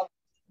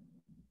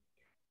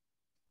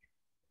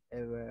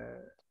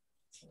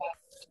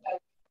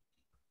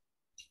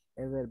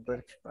 Ever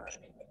breakfast.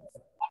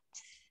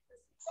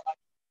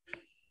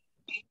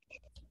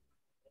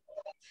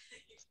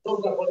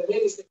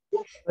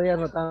 Estoy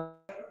anotando.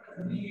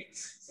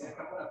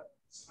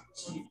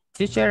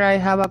 Teacher, I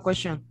have a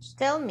question.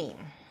 Tell me.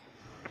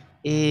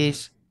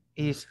 Is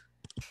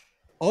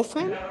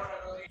often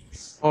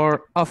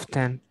or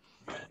often?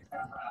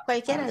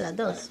 Cualquiera de las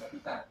dos.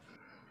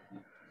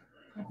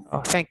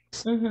 Oh,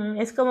 thanks.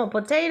 Es como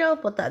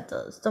potato,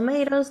 potatoes.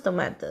 Tomatoes,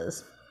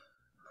 tomatoes.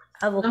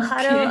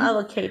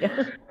 Avocado, Okay.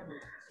 avocado.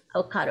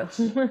 Avocado.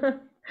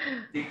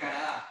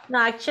 No,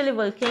 actually,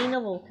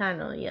 volcano,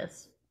 volcano,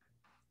 yes.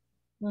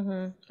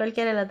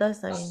 Cualquiera de las dos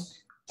está bien.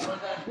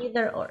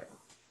 Either or.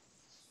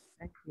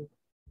 Thank you.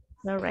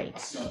 All right.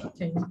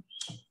 Okay.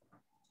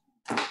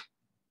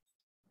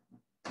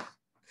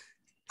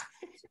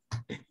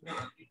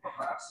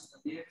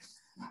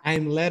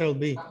 I'm little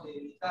B.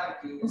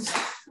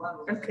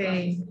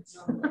 Okay.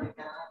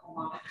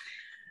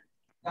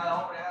 Cada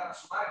hombre agarra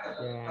su marca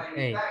para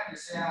evitar que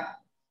sea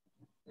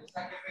el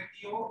tanque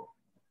efectivo.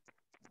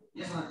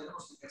 Y es donde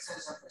tenemos que ejercer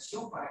esa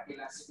presión para que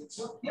la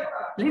selección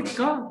pierda. Let's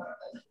go.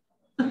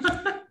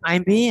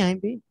 I'm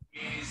B.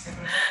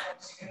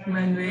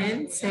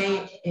 Manuel,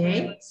 say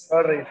A.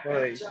 Sorry.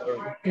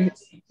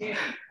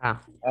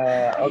 Ah.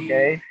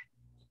 Okay.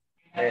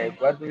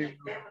 What do you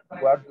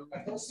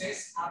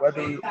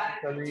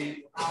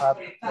usually have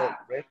for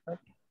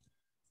breakfast?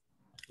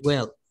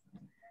 Well,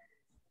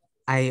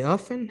 I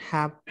often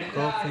have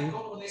coffee,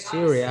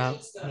 cereal,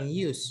 and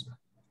juice.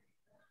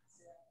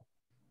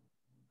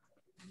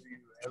 Do you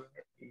ever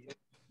eat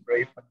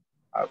breakfast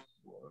at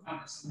work?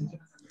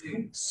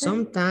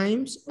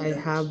 Sometimes I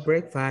have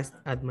breakfast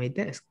at my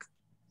desk.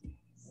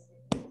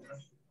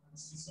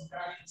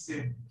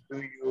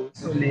 Do you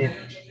sleep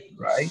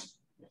right?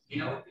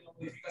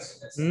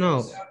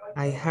 No,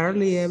 I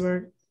hardly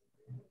ever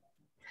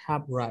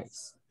have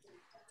rice.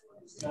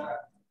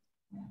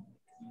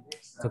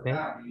 Okay.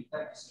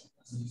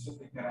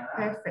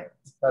 Perfect.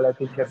 Para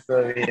teacher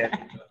todavía.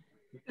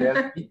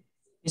 Teacher,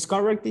 Is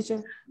correct,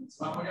 teacher?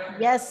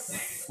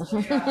 Yes.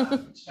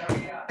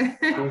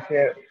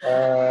 teacher,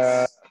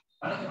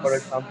 for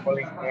example,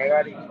 in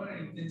negative,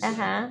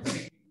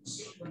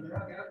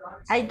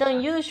 I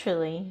don't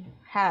usually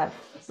have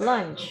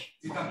lunch.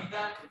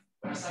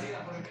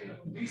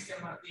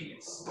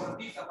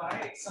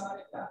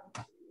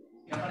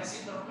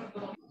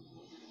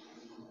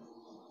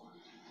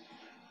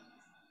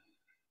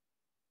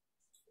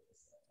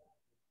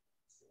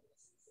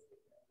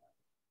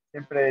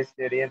 siempre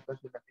sería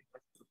entonces la misma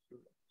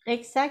estructura.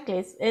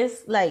 Exactly.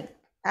 It's like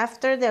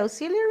after the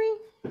auxiliary.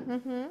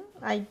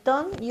 I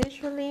don't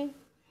usually.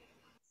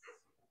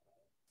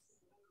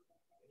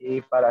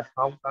 Y para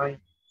sometimes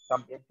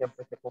también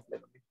siempre se cumple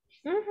lo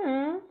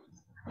mismo.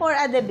 Or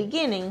at the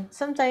beginning.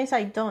 Sometimes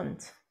I don't.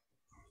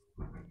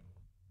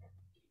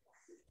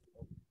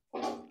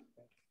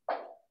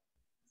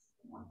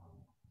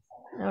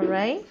 All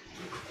right.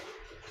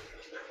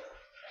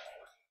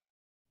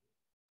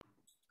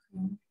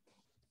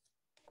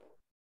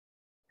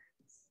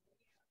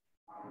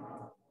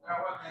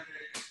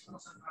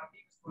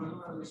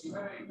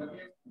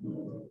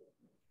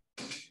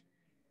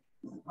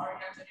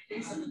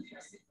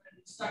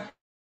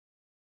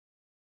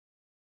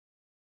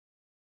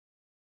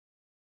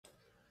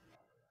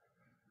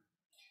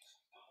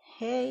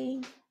 Okay.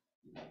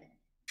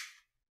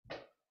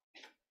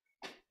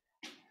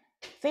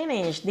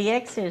 Finish the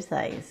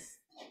exercise.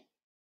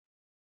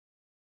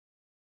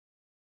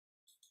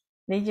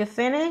 Did you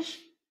finish?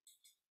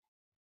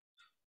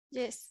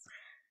 Yes.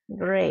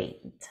 Great.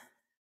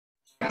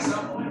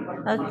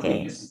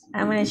 Okay,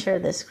 I'm going to share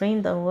the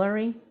screen, don't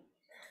worry,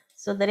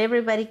 so that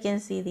everybody can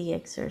see the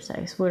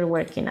exercise we're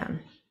working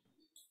on.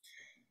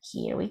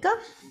 Here we go.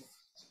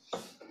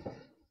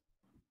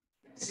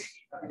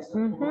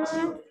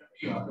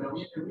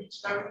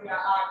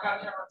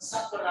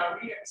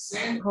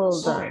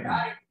 Hold on.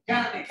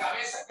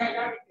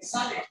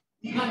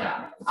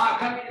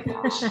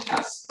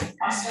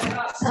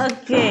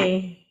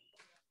 Okay.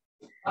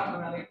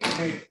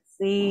 Let's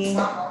see.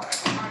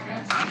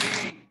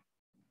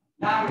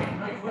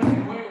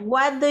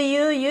 What do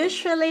you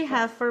usually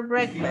have for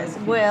breakfast?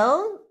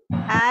 Well,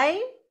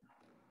 I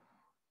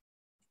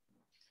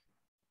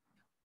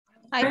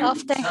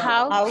often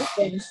have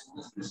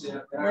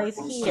is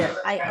here.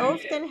 I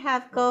often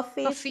have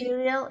coffee, coffee.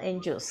 cereal,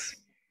 and juice.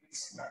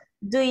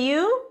 Do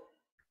you?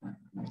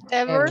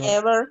 Ever. Do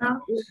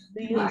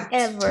you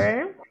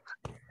ever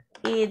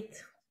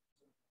eat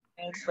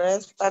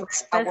breakfast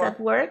at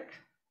work?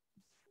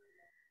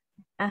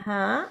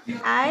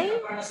 I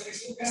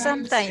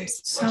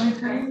Sometimes.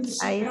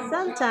 sometimes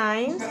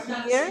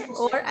here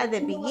or at the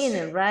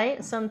beginning,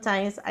 right?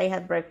 Sometimes I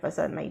have breakfast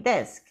at my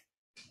desk.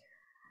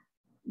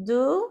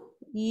 Do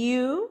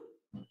you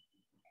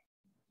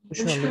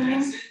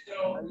usually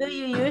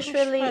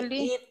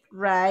eat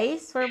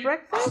rice for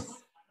breakfast?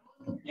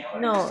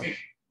 No.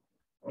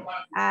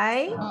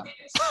 I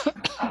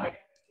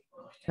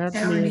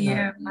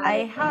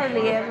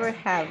hardly ever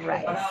have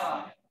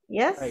rice.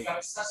 Yes?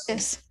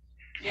 Yes.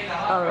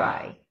 All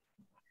right.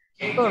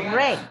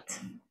 Correct.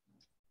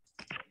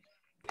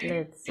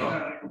 Let's see.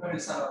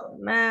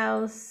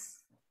 Mouse.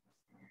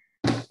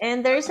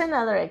 And there's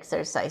another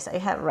exercise I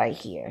have right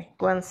here.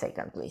 1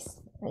 second,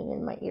 please. I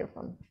need my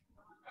earphone.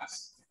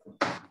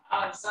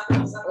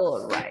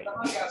 All right.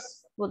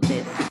 Put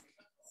this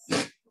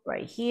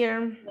right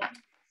here.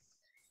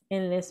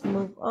 And let's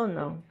move, oh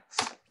no.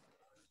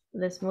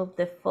 Let's move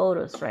the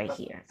photos right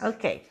here.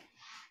 Okay.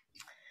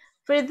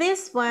 For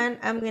this one,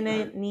 I'm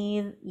gonna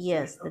need,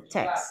 yes, the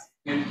text.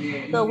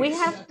 So we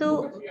have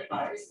to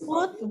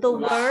put the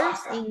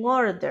words in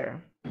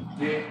order.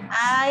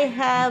 I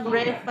have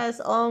breakfast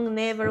on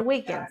never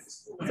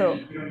weekends. So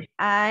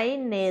I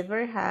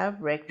never have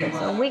breakfast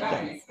on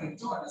weekends.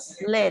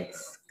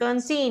 Let's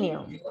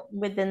continue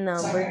with the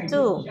number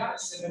 2.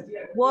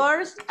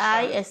 Work,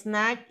 I,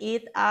 snack,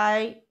 eat,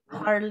 I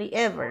hardly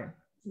ever.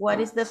 What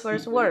is the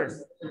first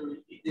word?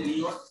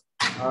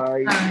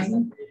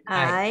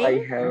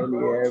 I hardly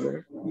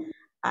ever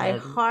I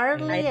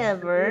hardly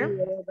ever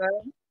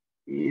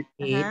eat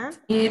eat At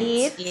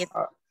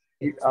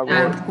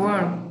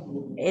work.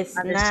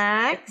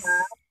 snacks.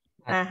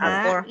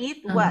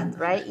 Eat what,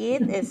 right?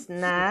 Eat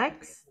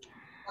snacks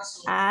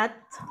at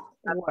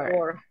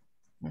work.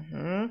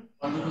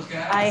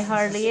 I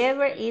hardly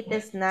ever eat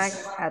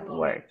snacks at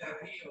work.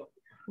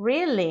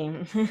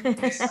 Really?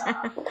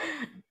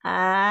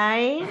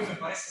 I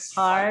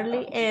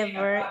hardly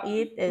ever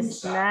eat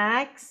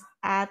snacks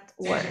at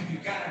work.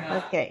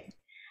 Okay.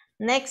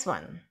 Next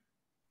one.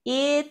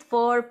 Eat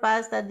for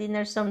pasta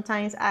dinner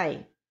sometimes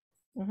I.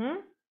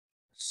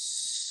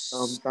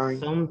 sometimes.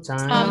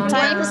 You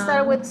want to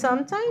start with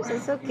sometimes?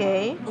 It's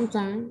okay.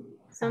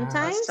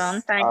 Sometimes.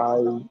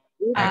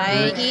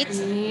 I eat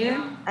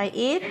I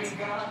eat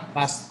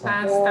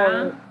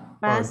Pasta.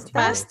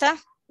 pasta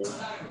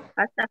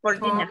for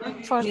dinner.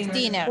 for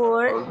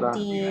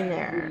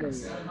dinner.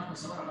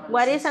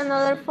 What is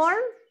another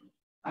form?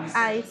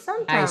 I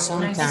sometimes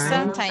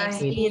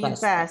eat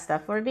pasta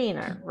for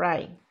dinner.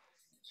 Right.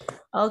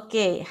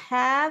 Okay.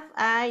 Have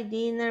I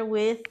dinner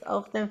with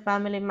often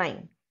family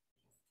mine?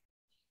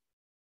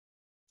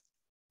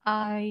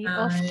 I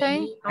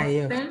often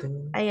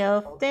I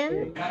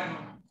often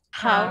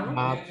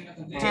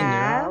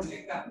have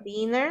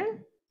dinner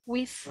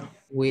with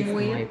with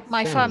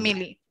my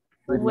family.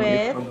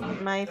 with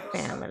my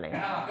family.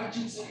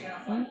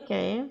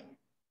 Okay.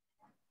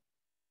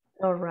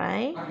 All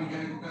right.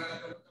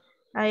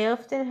 I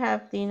often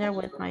have dinner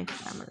with my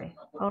family.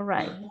 All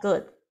right,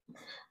 good.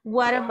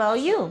 What about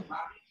you?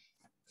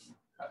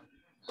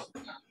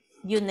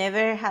 You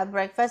never have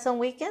breakfast on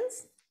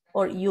weekends?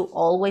 Or you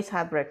always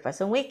have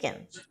breakfast on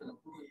weekends?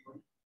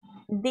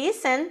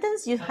 This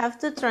sentence, you have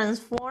to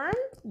transform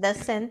the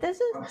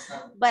sentences,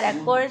 but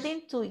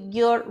according to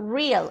your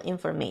real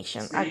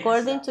information,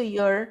 according to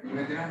your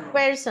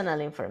personal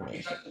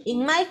information.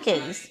 In my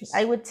case,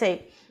 I would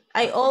say,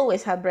 I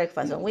always have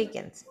breakfast on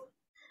weekends.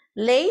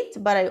 Late,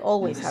 but I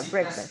always have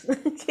breakfast.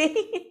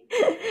 Okay.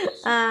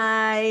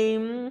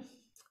 I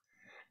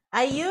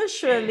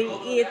usually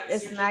eat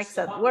snacks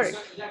at work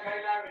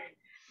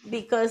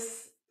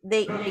because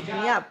they wake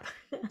me up.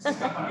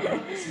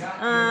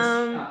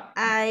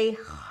 I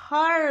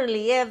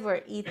hardly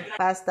ever eat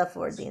pasta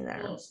for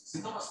dinner.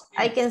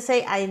 I can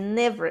say I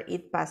never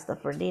eat pasta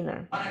for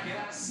dinner.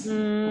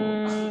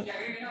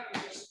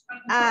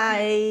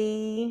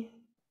 I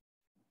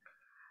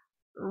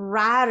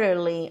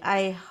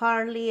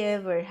hardly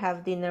ever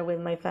have dinner with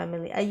my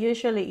family. I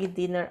usually eat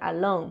dinner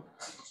alone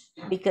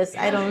because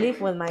I don't live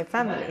with my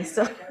family.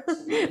 So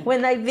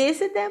when I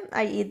visit them,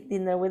 I eat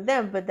dinner with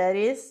them, but that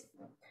is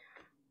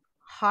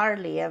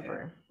hardly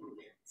ever.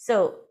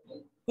 So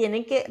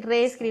tienen que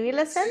reescribir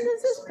las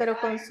sentences, pero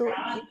con su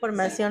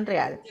información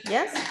real.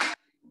 Yes?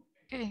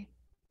 Okay.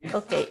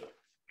 Ok.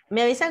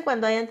 Me avisan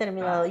cuando hayan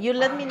terminado. You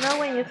let me know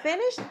when you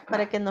finish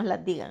para que nos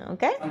las digan,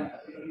 ¿ok?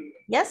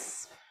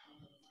 Yes?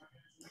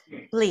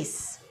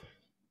 Please.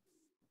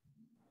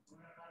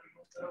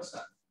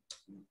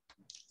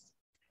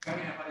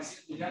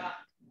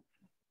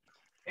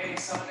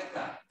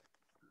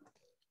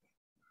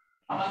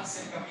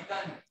 Avance el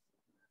capitán.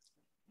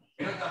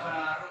 Pelota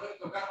para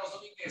Roberto Carlos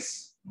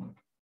Domínguez.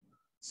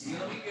 Sigue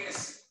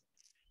Domínguez.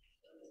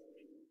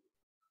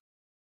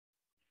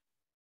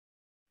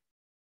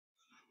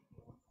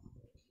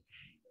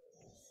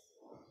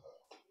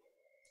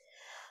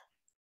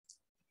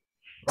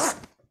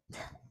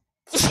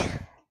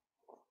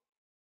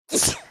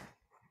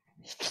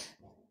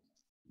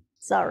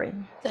 Sorry,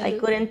 I Salud.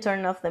 couldn't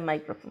turn off the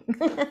microphone.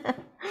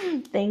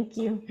 Thank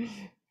you.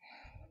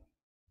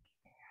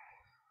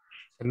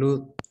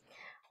 Salud.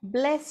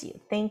 Bless you.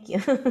 Thank you.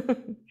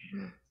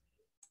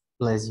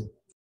 Bless you.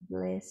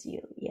 Bless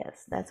you.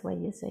 Yes, that's what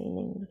you say in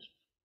English.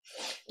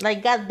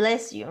 Like God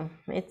bless you.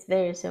 It's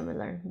very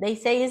similar. They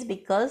say it's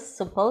because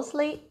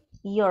supposedly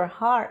your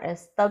heart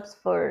stops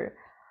for,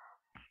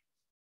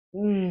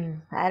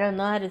 I don't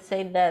know how to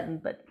say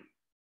that, but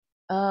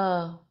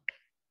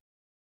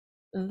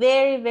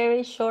very,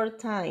 very short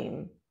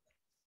time.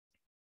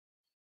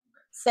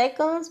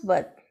 Seconds,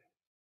 but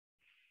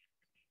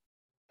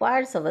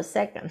parts of a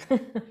second.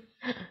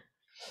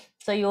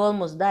 So you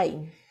almost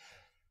die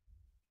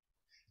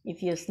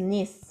if you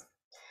sneeze.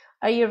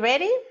 Are you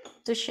ready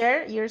to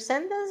share your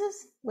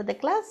sentences with the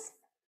class?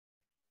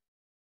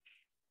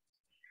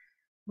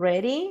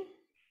 Ready?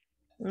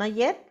 Not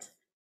yet?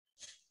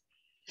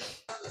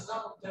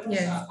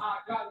 Yes.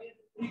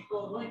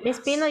 Miss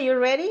Pino, you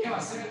ready?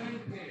 Yes.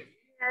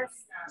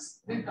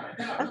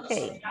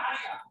 Okay,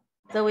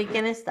 so we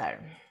can start.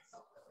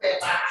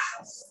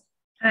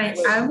 I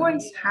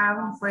always have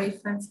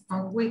breakfast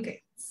on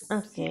weekends.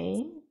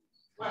 Okay.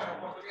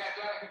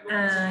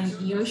 And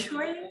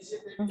usually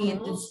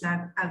it is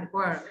not at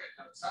work.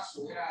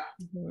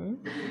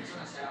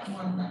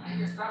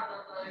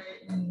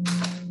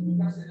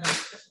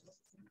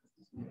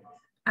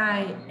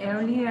 I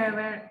early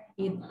ever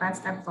eat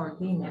pasta for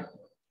dinner.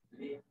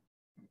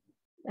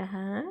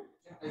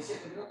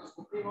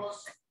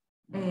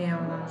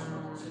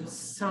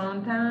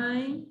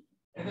 Sometimes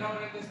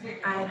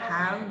I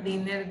have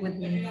dinner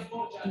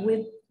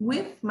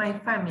with my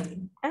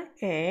family.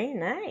 Okay,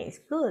 nice,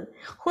 good.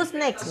 Who's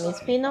next, Miss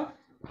Pino?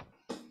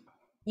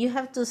 You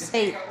have to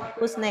say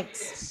who's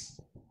next.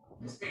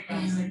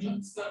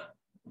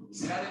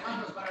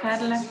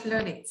 Carla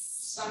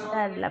Flores.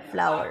 Carla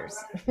Flowers.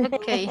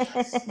 Okay.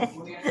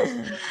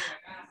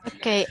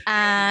 Okay,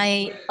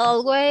 I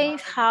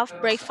always have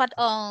breakfast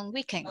on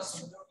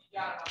weekends.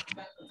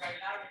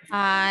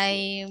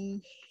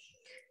 I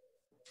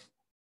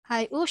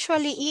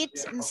usually eat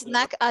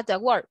snack at the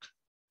work.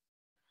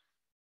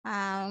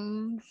 I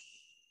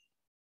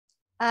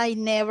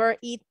never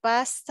eat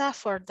pasta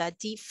for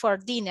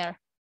dinner.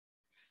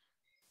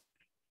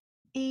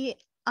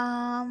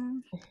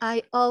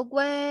 I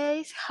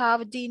always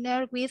have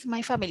dinner with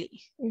my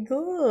family.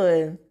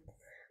 Good.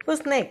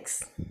 Who's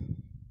next?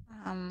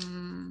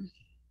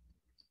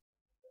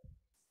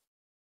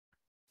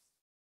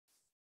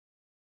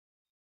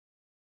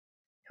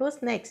 Who's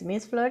next,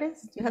 Miss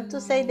Flores? You have to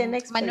say the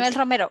next Manuel person.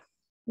 Romero.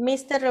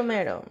 Mr.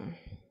 Romero.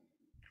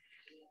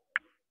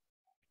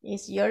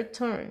 It's your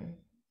turn.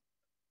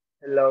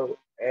 Hello,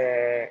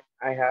 I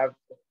have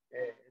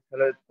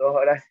solo 2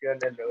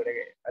 oraciones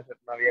logré hacer,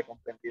 no había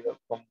comprendido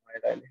cómo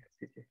era el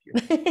ejercicio.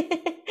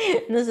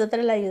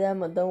 Nosotros le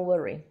ayudamos, don't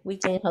worry, we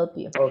can help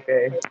you.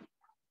 Okay.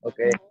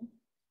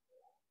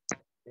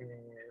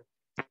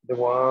 The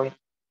one,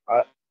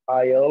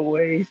 I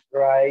always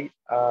ride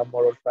a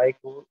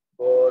motorcycle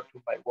go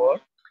to my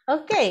work.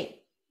 Ok,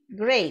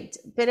 great,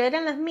 pero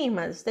eran las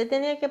mismas, usted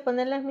tenía que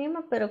poner las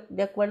mismas, pero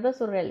de acuerdo a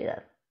su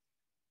realidad.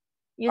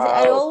 You say,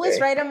 I always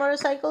ride a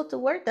motorcycle to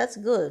work, that's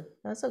good,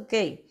 that's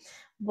okay.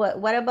 But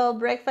what about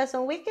breakfast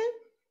on weekend?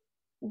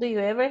 Do you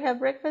ever have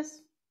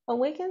breakfast on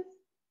weekends?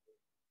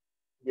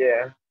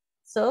 Yeah.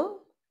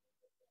 So,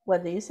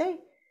 what do you say?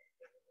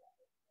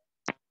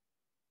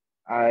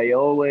 I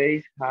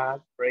always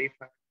have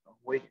breakfast on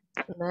weekends.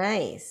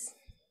 Nice.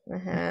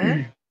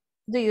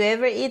 Do you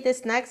ever eat the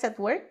snacks at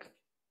work?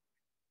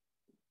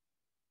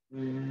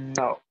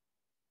 No.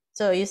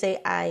 So you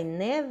say, I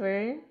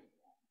never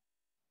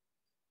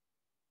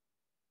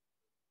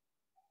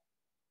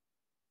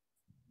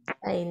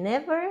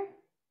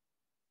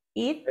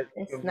eat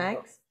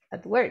snacks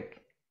at work.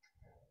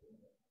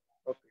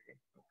 Okay.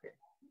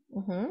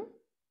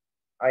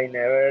 I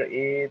never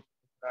eat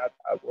snacks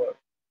at work.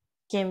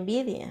 Qué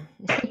envidia.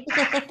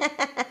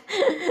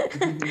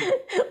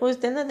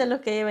 Usted no es de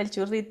los que lleva el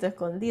churrito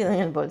escondido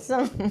en el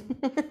bolsón.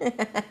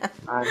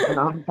 And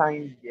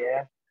sometimes,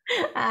 yeah.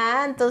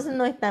 Ah, entonces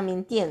no está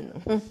mintiendo.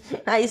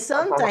 I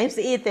sometimes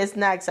eat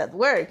snacks at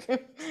work.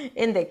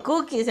 En the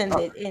cookies, en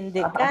the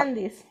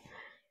candies.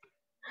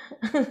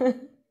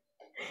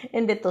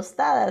 En the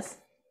tostadas.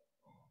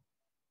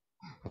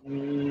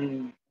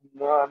 No,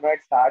 not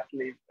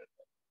exactly.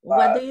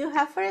 What do you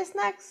have for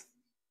snacks?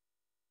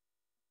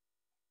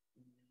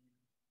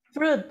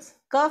 Fruit,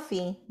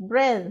 coffee,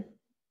 bread.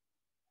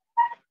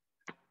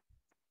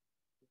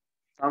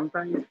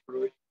 Sometimes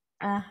fruit.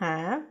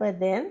 But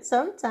then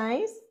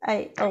sometimes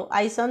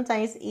I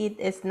sometimes eat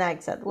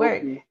snacks at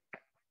work. Cookie.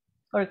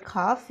 Or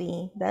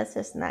coffee. That's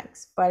a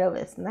snacks, part of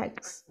a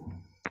snacks.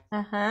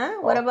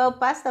 What about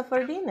pasta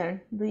for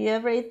dinner? Do you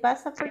ever eat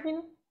pasta for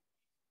dinner?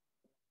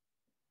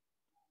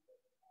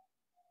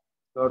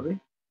 Sorry?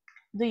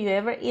 Do you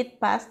ever eat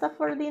pasta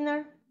for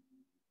dinner?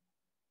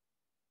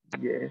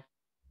 Yes.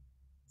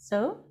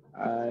 So?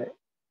 I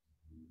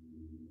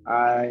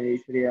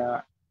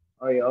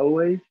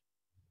always.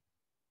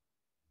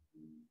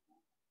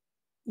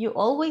 You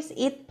always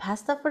eat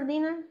pasta for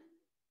dinner?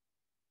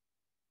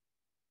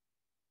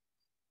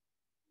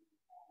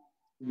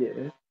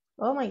 Yes.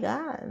 Oh my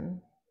God.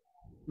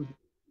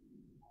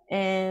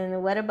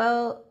 And what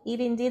about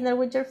eating dinner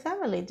with your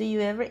family? Do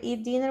you ever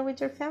eat dinner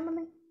with your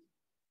family?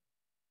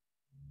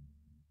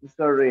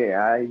 Sorry,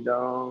 I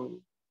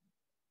don't.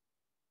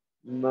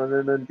 No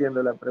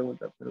entiendo la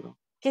pregunta, perdón.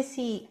 Que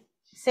si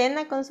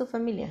cena con su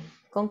familia,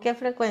 ¿con qué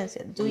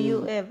frecuencia? Do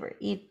you ever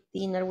eat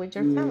dinner with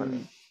your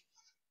family?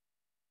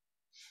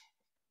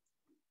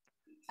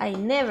 I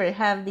never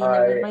have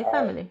dinner with my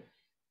family.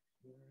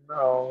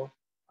 No,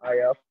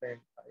 I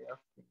often.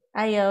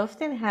 I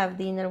often have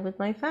dinner with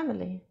my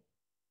family.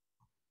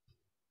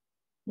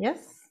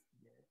 Yes?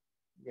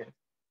 Yes.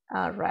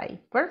 All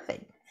right,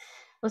 perfect.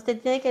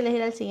 Usted tiene que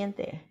elegir al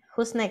siguiente.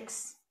 Who's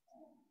next?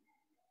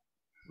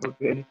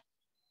 Okay.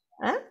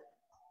 ¿Ah?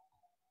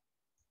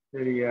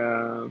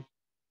 Sería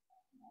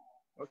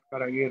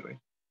Oscar Aguirre.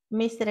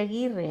 Mr.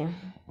 Aguirre.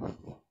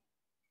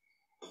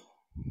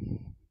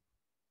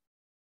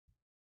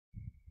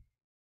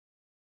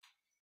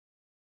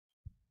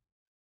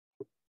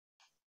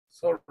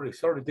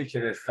 Sorry,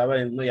 teacher, estaba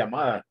en una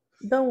llamada.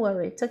 Don't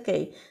worry, it's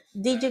okay.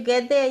 Did you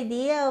get the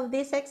idea of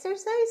this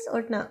exercise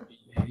or not?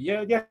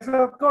 Yeah, yes,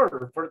 of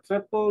course. For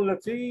example,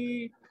 let's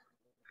see.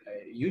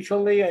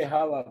 Usually I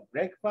have a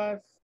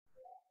breakfast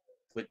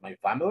with my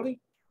family.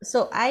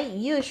 So I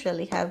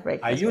usually have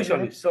breakfast. I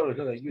usually.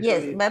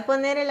 Yes, va a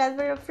poner el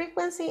adverb of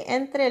frequency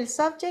entre el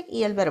subject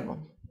y el verbo.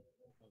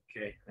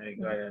 Okay, I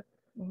got it.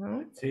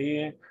 Let's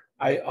see,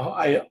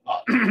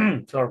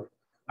 sorry.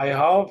 I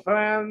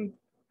often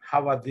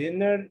have a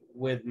dinner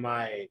with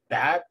my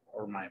dad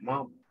or my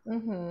mom.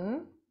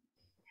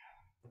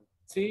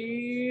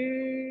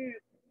 See,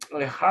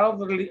 I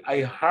hardly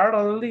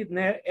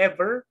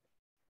ever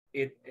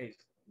eat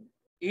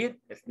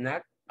a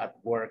snack at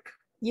work.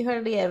 You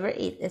hardly ever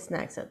eat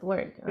snacks at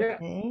work.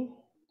 Okay.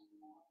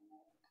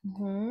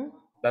 Yeah.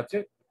 That's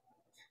it.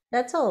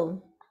 That's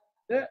all.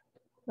 Yeah.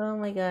 Oh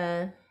my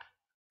God.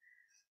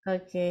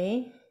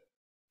 Okay.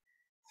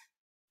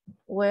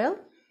 Well,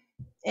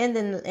 and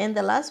then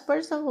the last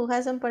person who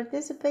hasn't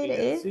participated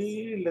is?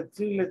 Let's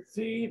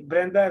see.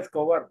 Brenda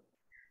Escobar.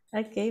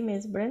 Okay,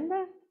 Miss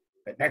Brenda.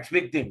 The next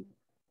victim.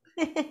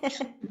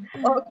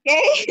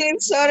 Okay,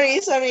 sorry.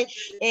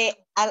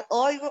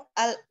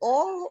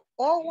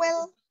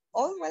 Always.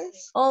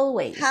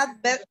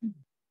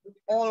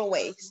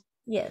 Always.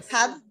 Yes.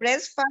 Have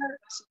breakfast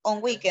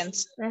on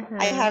weekends.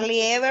 I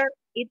hardly ever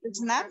eat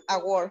snack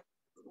at work.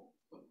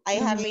 I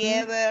hardly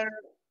ever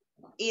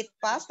eat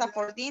pasta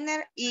for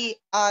dinner. Y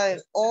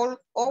always.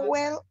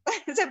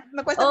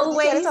 Me cuesta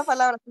pronunciar esa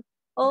palabra.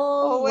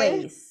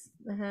 Always.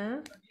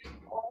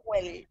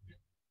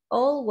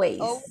 Always.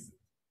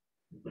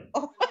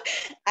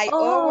 I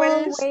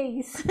always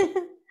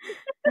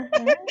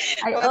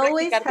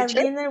have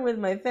dinner with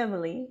my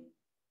family.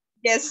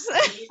 Yes.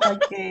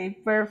 Okay,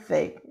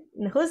 perfect.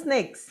 Who's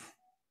next?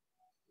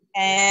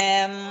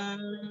 Henry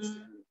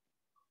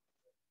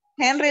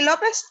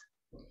Lopez.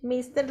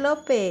 Mr.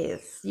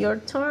 Lopez, your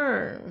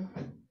turn.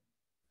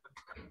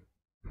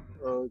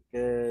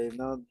 Okay,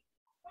 no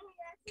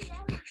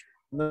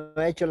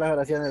he hecho las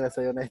oraciones, les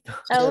soy honesto.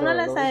 Aún no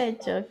las ha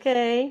hecho,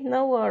 okay,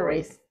 no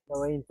worries. Lo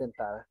voy a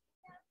intentar.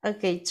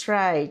 Okay,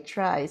 try.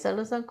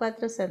 Solo son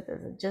 4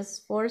 sentences,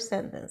 just 4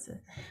 sentences.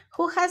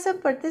 Who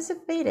hasn't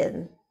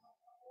participated?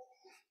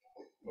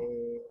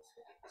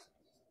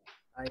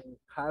 I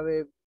have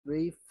a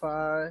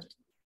breakfast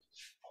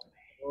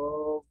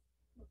of,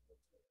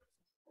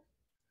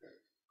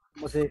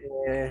 ¿cómo se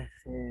dice?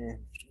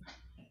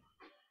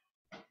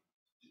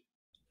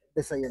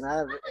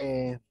 Desayunar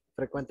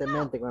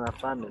frecuentemente con la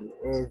familia.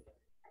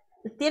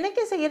 Tiene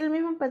que seguir el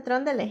mismo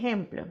patrón del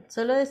ejemplo.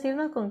 Solo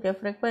decirnos con qué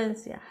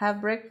frecuencia. Have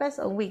breakfast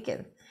on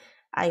weekend.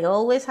 I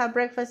always have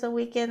breakfast on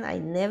weekend. I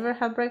never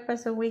have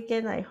breakfast on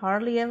weekend. I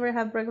hardly ever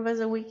have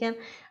breakfast on weekend.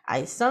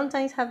 I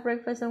sometimes have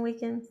breakfast on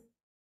weekends.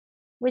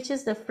 Which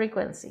is the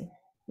frequency?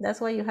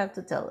 That's what you have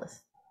to tell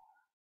us.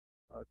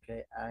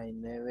 Okay, I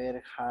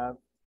never have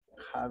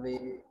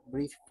a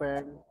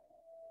breakfast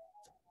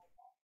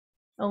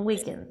On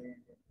weekend.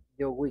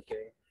 your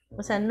weekend.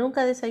 O sea,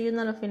 nunca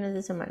desayuno los fines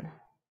de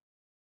semana.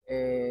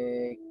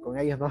 Con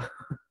ellos no.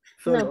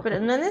 No, pero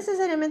no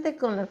necesariamente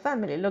con la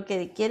family. Lo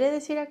que quiere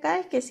decir acá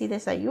es que si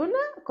desayuna,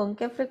 ¿con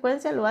qué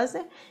frecuencia lo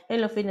hace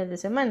en los fines de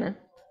semana?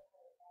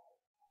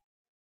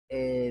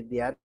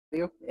 Diario.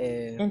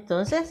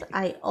 Entonces,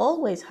 I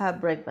always have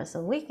breakfast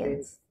on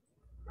weekends.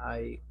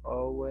 I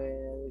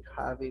always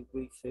have a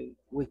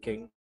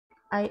weekend.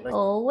 I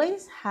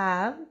always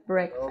have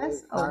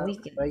breakfast on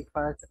weekends.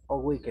 Breakfast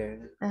on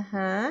weekend.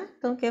 Ajá.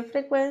 ¿Con qué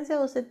frecuencia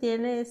usted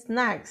tiene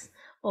snacks?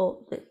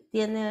 ¿O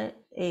tiene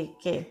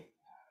qué?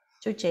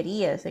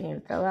 Chucherías en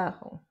el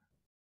trabajo.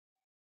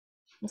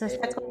 O sea,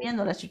 está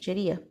comiendo las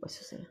chucherías, pues,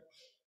 o sea.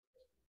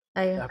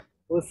 Las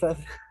cosas.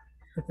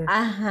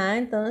 Ajá,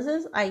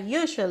 entonces, I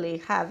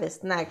usually have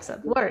snacks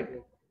at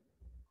work.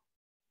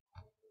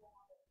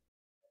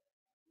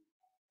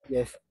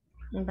 Yes.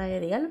 Vaya,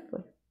 dígalo,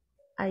 pues.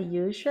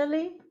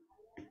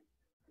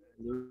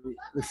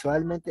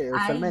 Usualmente.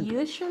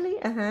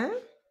 Ajá.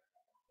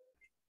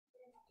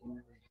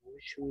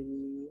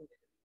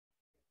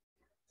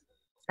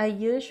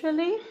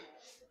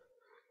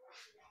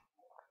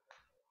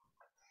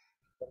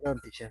 Perdón,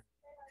 teacher.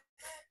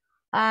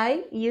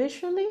 I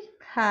usually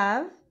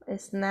have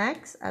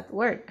snacks at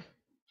work.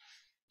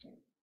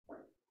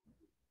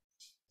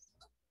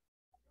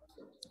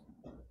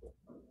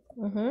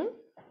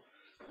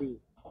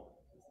 Sí.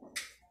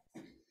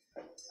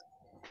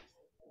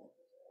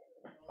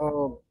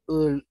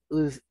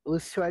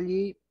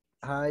 Usually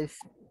I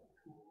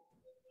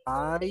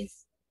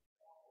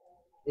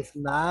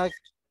snack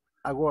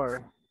at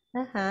work.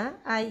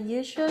 I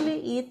usually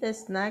eat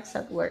snacks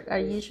at work. I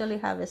usually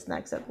have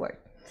snacks at work.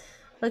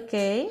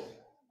 Okay.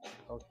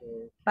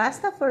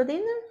 Pasta for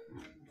dinner?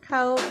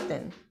 How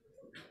often?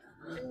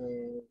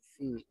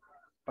 Sí.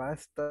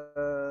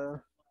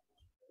 Pasta.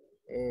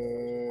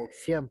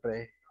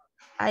 Siempre.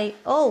 I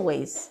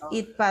always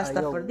eat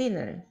pasta for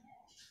dinner.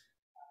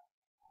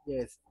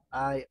 Yes,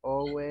 I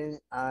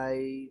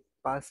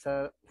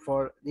pasta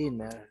for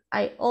dinner.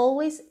 I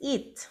always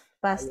eat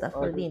pasta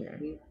for dinner.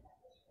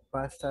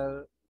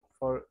 Pasta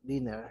for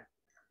dinner.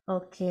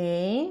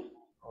 Okay.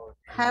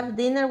 Have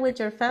dinner with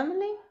your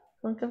family?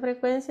 ¿Con qué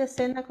frecuencia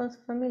cena con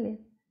su familia?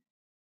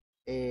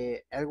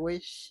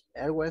 Always.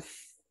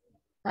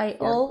 I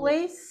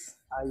always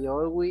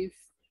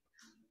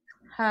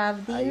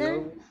have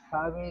dinner.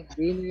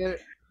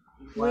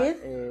 With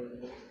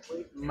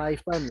my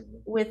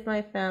family. With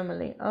my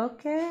family.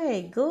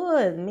 Okay,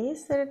 good,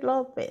 Mr.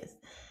 López.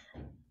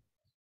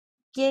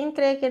 ¿Quién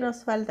cree que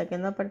nos falta, que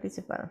no ha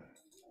participado?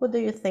 Who do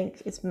you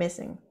think is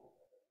missing?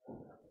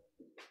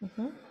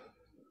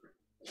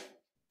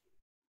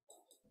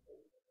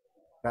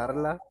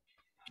 Carla.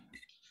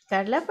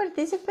 Carla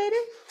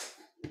participated?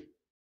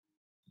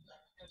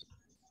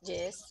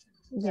 Yes.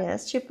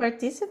 Yes, she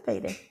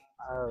participated.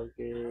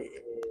 Okay.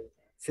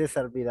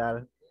 César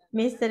Vidal.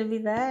 Mr.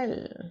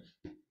 Vidal.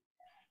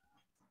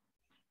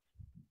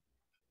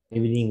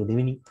 Good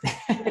evening.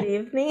 Good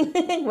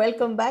evening.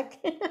 Welcome back.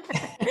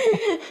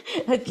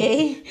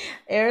 Okay.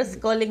 Er's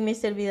calling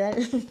Mr. Vidal.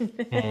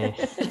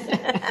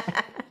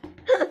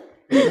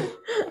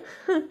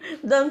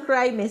 Don't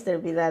cry, Mr.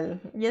 Vidal.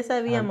 Ya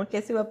sabíamos que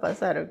eso iba a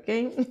pasar, ¿ok?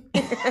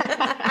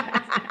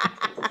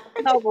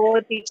 No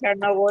vote, teacher,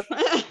 no vote.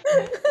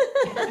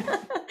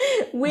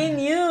 We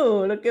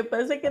knew. Lo que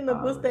pasa es que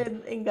nos gusta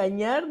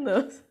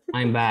engañarnos.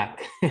 I'm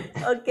back.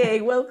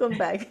 Okay, welcome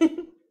back.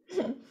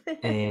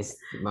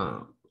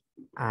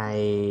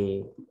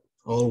 I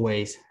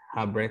always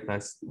have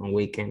breakfast on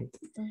weekend.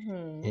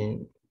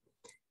 And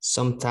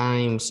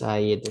sometimes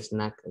I eat a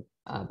snack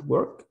at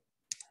work.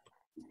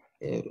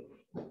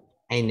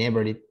 I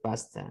never eat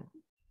pasta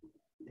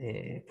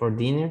for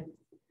dinner.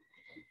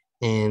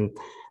 And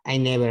I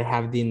never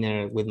have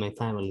dinner with my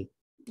family.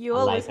 You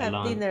always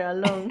have dinner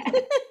alone.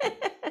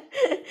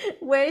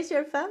 Where is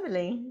your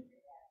family?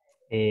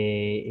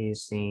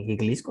 Is in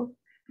Jalisco.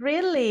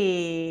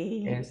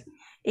 Really? Yes.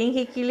 In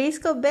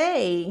Jalisco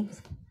Bay.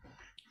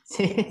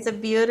 It's a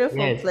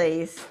beautiful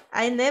place.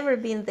 I've never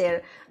been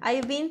there.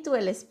 I've been to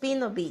El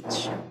Espino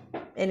Beach,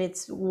 and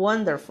it's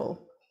wonderful.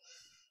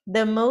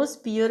 The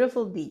most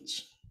beautiful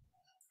beach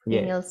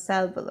in El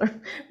Salvador.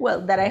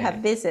 Well, that I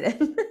have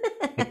visited.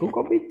 El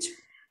Cuco Beach?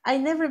 I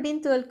never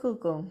been to El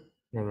Cuco.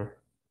 Never.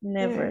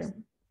 Never.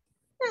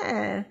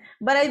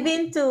 But I've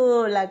been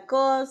to La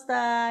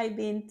Costa, I've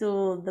been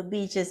to the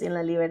beaches in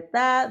La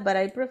Libertad, but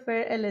I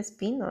prefer El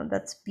Espino.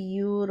 That's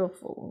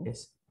beautiful.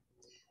 Yes.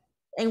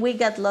 And we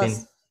got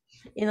lost.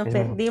 Y nos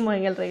perdimos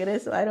en el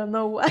regreso. I don't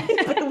know why,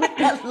 but we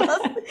got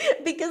lost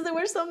because there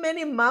were so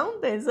many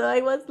mountains. So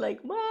I was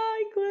like,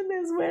 my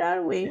goodness, where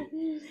are we?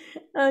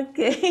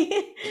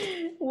 Okay.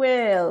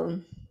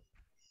 Well,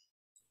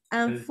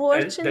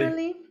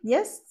 Unfortunately,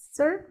 yes,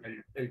 sir.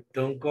 El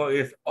tunco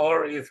is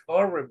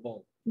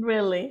horrible.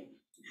 Really?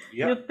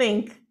 Yeah. You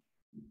think?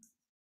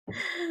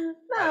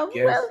 No,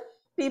 well,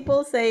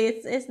 people say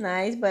it's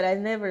nice, but I've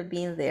never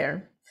been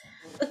there.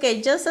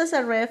 Okay, just as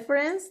a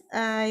reference,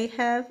 I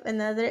have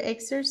another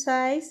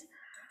exercise.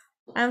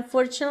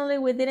 Unfortunately,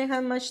 we didn't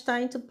have much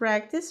time to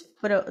practice,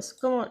 pero es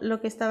como lo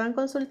que estaban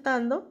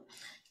consultando,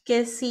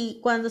 que si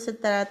cuando se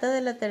trata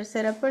de la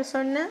tercera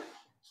persona,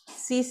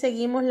 sí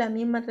seguimos la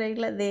misma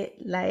regla de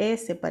la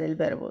S para el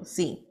verbo,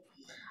 sí,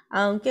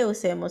 aunque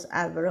usemos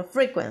adverb of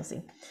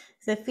frequency.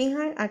 Se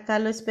fijan, acá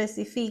lo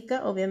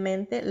especifica,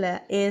 obviamente,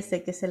 la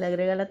S que se le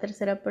agrega a la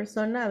tercera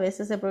persona, a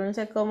veces se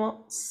pronuncia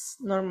como s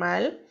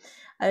normal,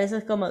 a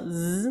veces como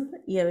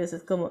z y a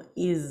veces como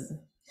is.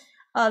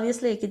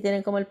 Obviously, aquí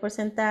tienen como el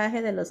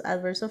porcentaje de los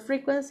adverbs of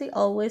frequency,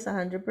 always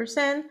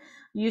 100%,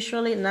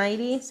 usually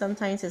 90,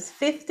 sometimes it's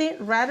 50,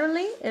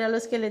 rarely, era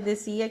los que les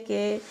decía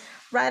que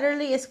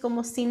rarely es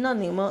como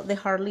sinónimo de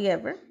hardly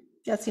ever,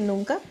 casi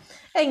nunca,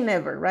 and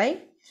never,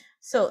 right?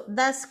 So,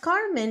 does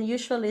Carmen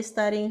usually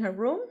study in her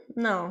room?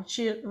 No,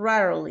 she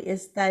rarely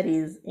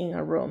studies in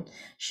her room.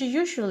 She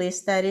usually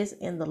studies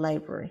in the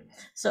library.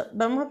 So,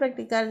 vamos a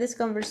practicar these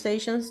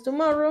conversations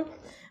tomorrow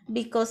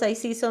because I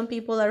see some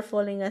people are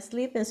falling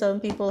asleep and some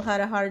people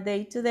had a hard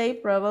day today,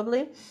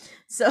 probably.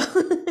 So,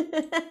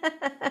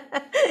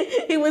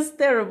 it was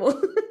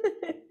terrible.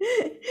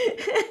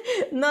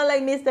 Not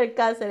like Mr.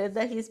 Cáceres,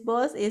 that his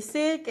boss is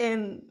sick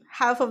and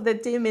half of the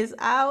team is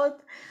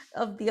out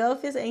of the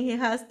office and he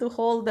has to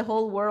hold the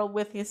whole world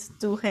with his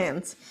two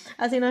hands.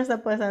 Así nos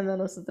está pasando a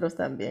nosotros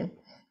también.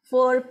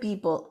 4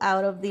 people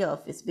out of the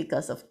office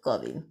because of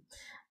COVID.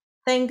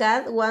 Thank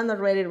God, one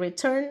already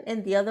returned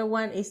and the other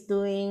one is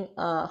doing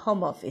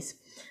home office.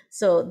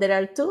 So there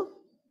are 2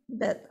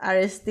 that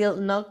are still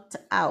knocked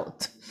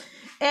out.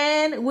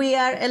 And we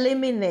are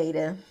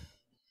eliminated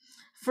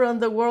from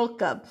the World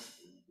Cup.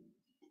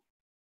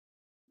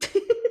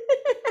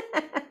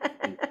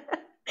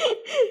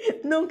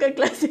 Nunca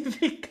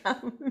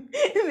clasificamos.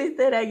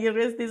 Mr.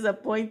 Aguirre's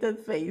disappointed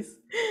face.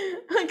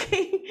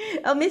 Okay.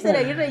 Oh, Mr.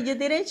 Aguirre, you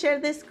didn't share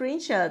the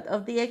screenshot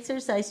of the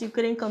exercise you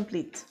couldn't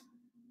complete.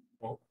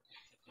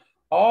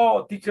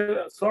 Oh,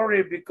 teacher,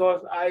 sorry,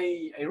 because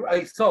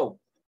I saw.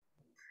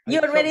 You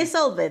already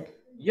solved it?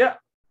 Yeah.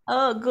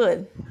 Oh,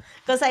 good.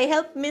 Because I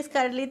helped Miss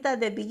Carlita at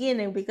the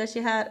beginning because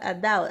she had a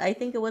doubt. I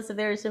think it was a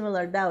very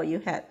similar doubt you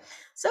had.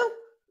 So,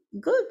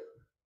 good.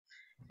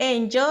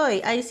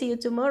 Enjoy. I see you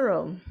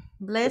tomorrow.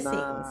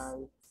 Blessings.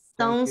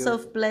 Tons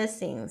of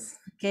blessings.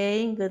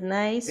 Okay. Good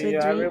night. Sweet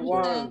dreams.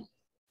 Everyone.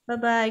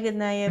 Bye-bye. Good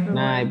night, everyone.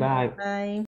 Night, bye. Bye.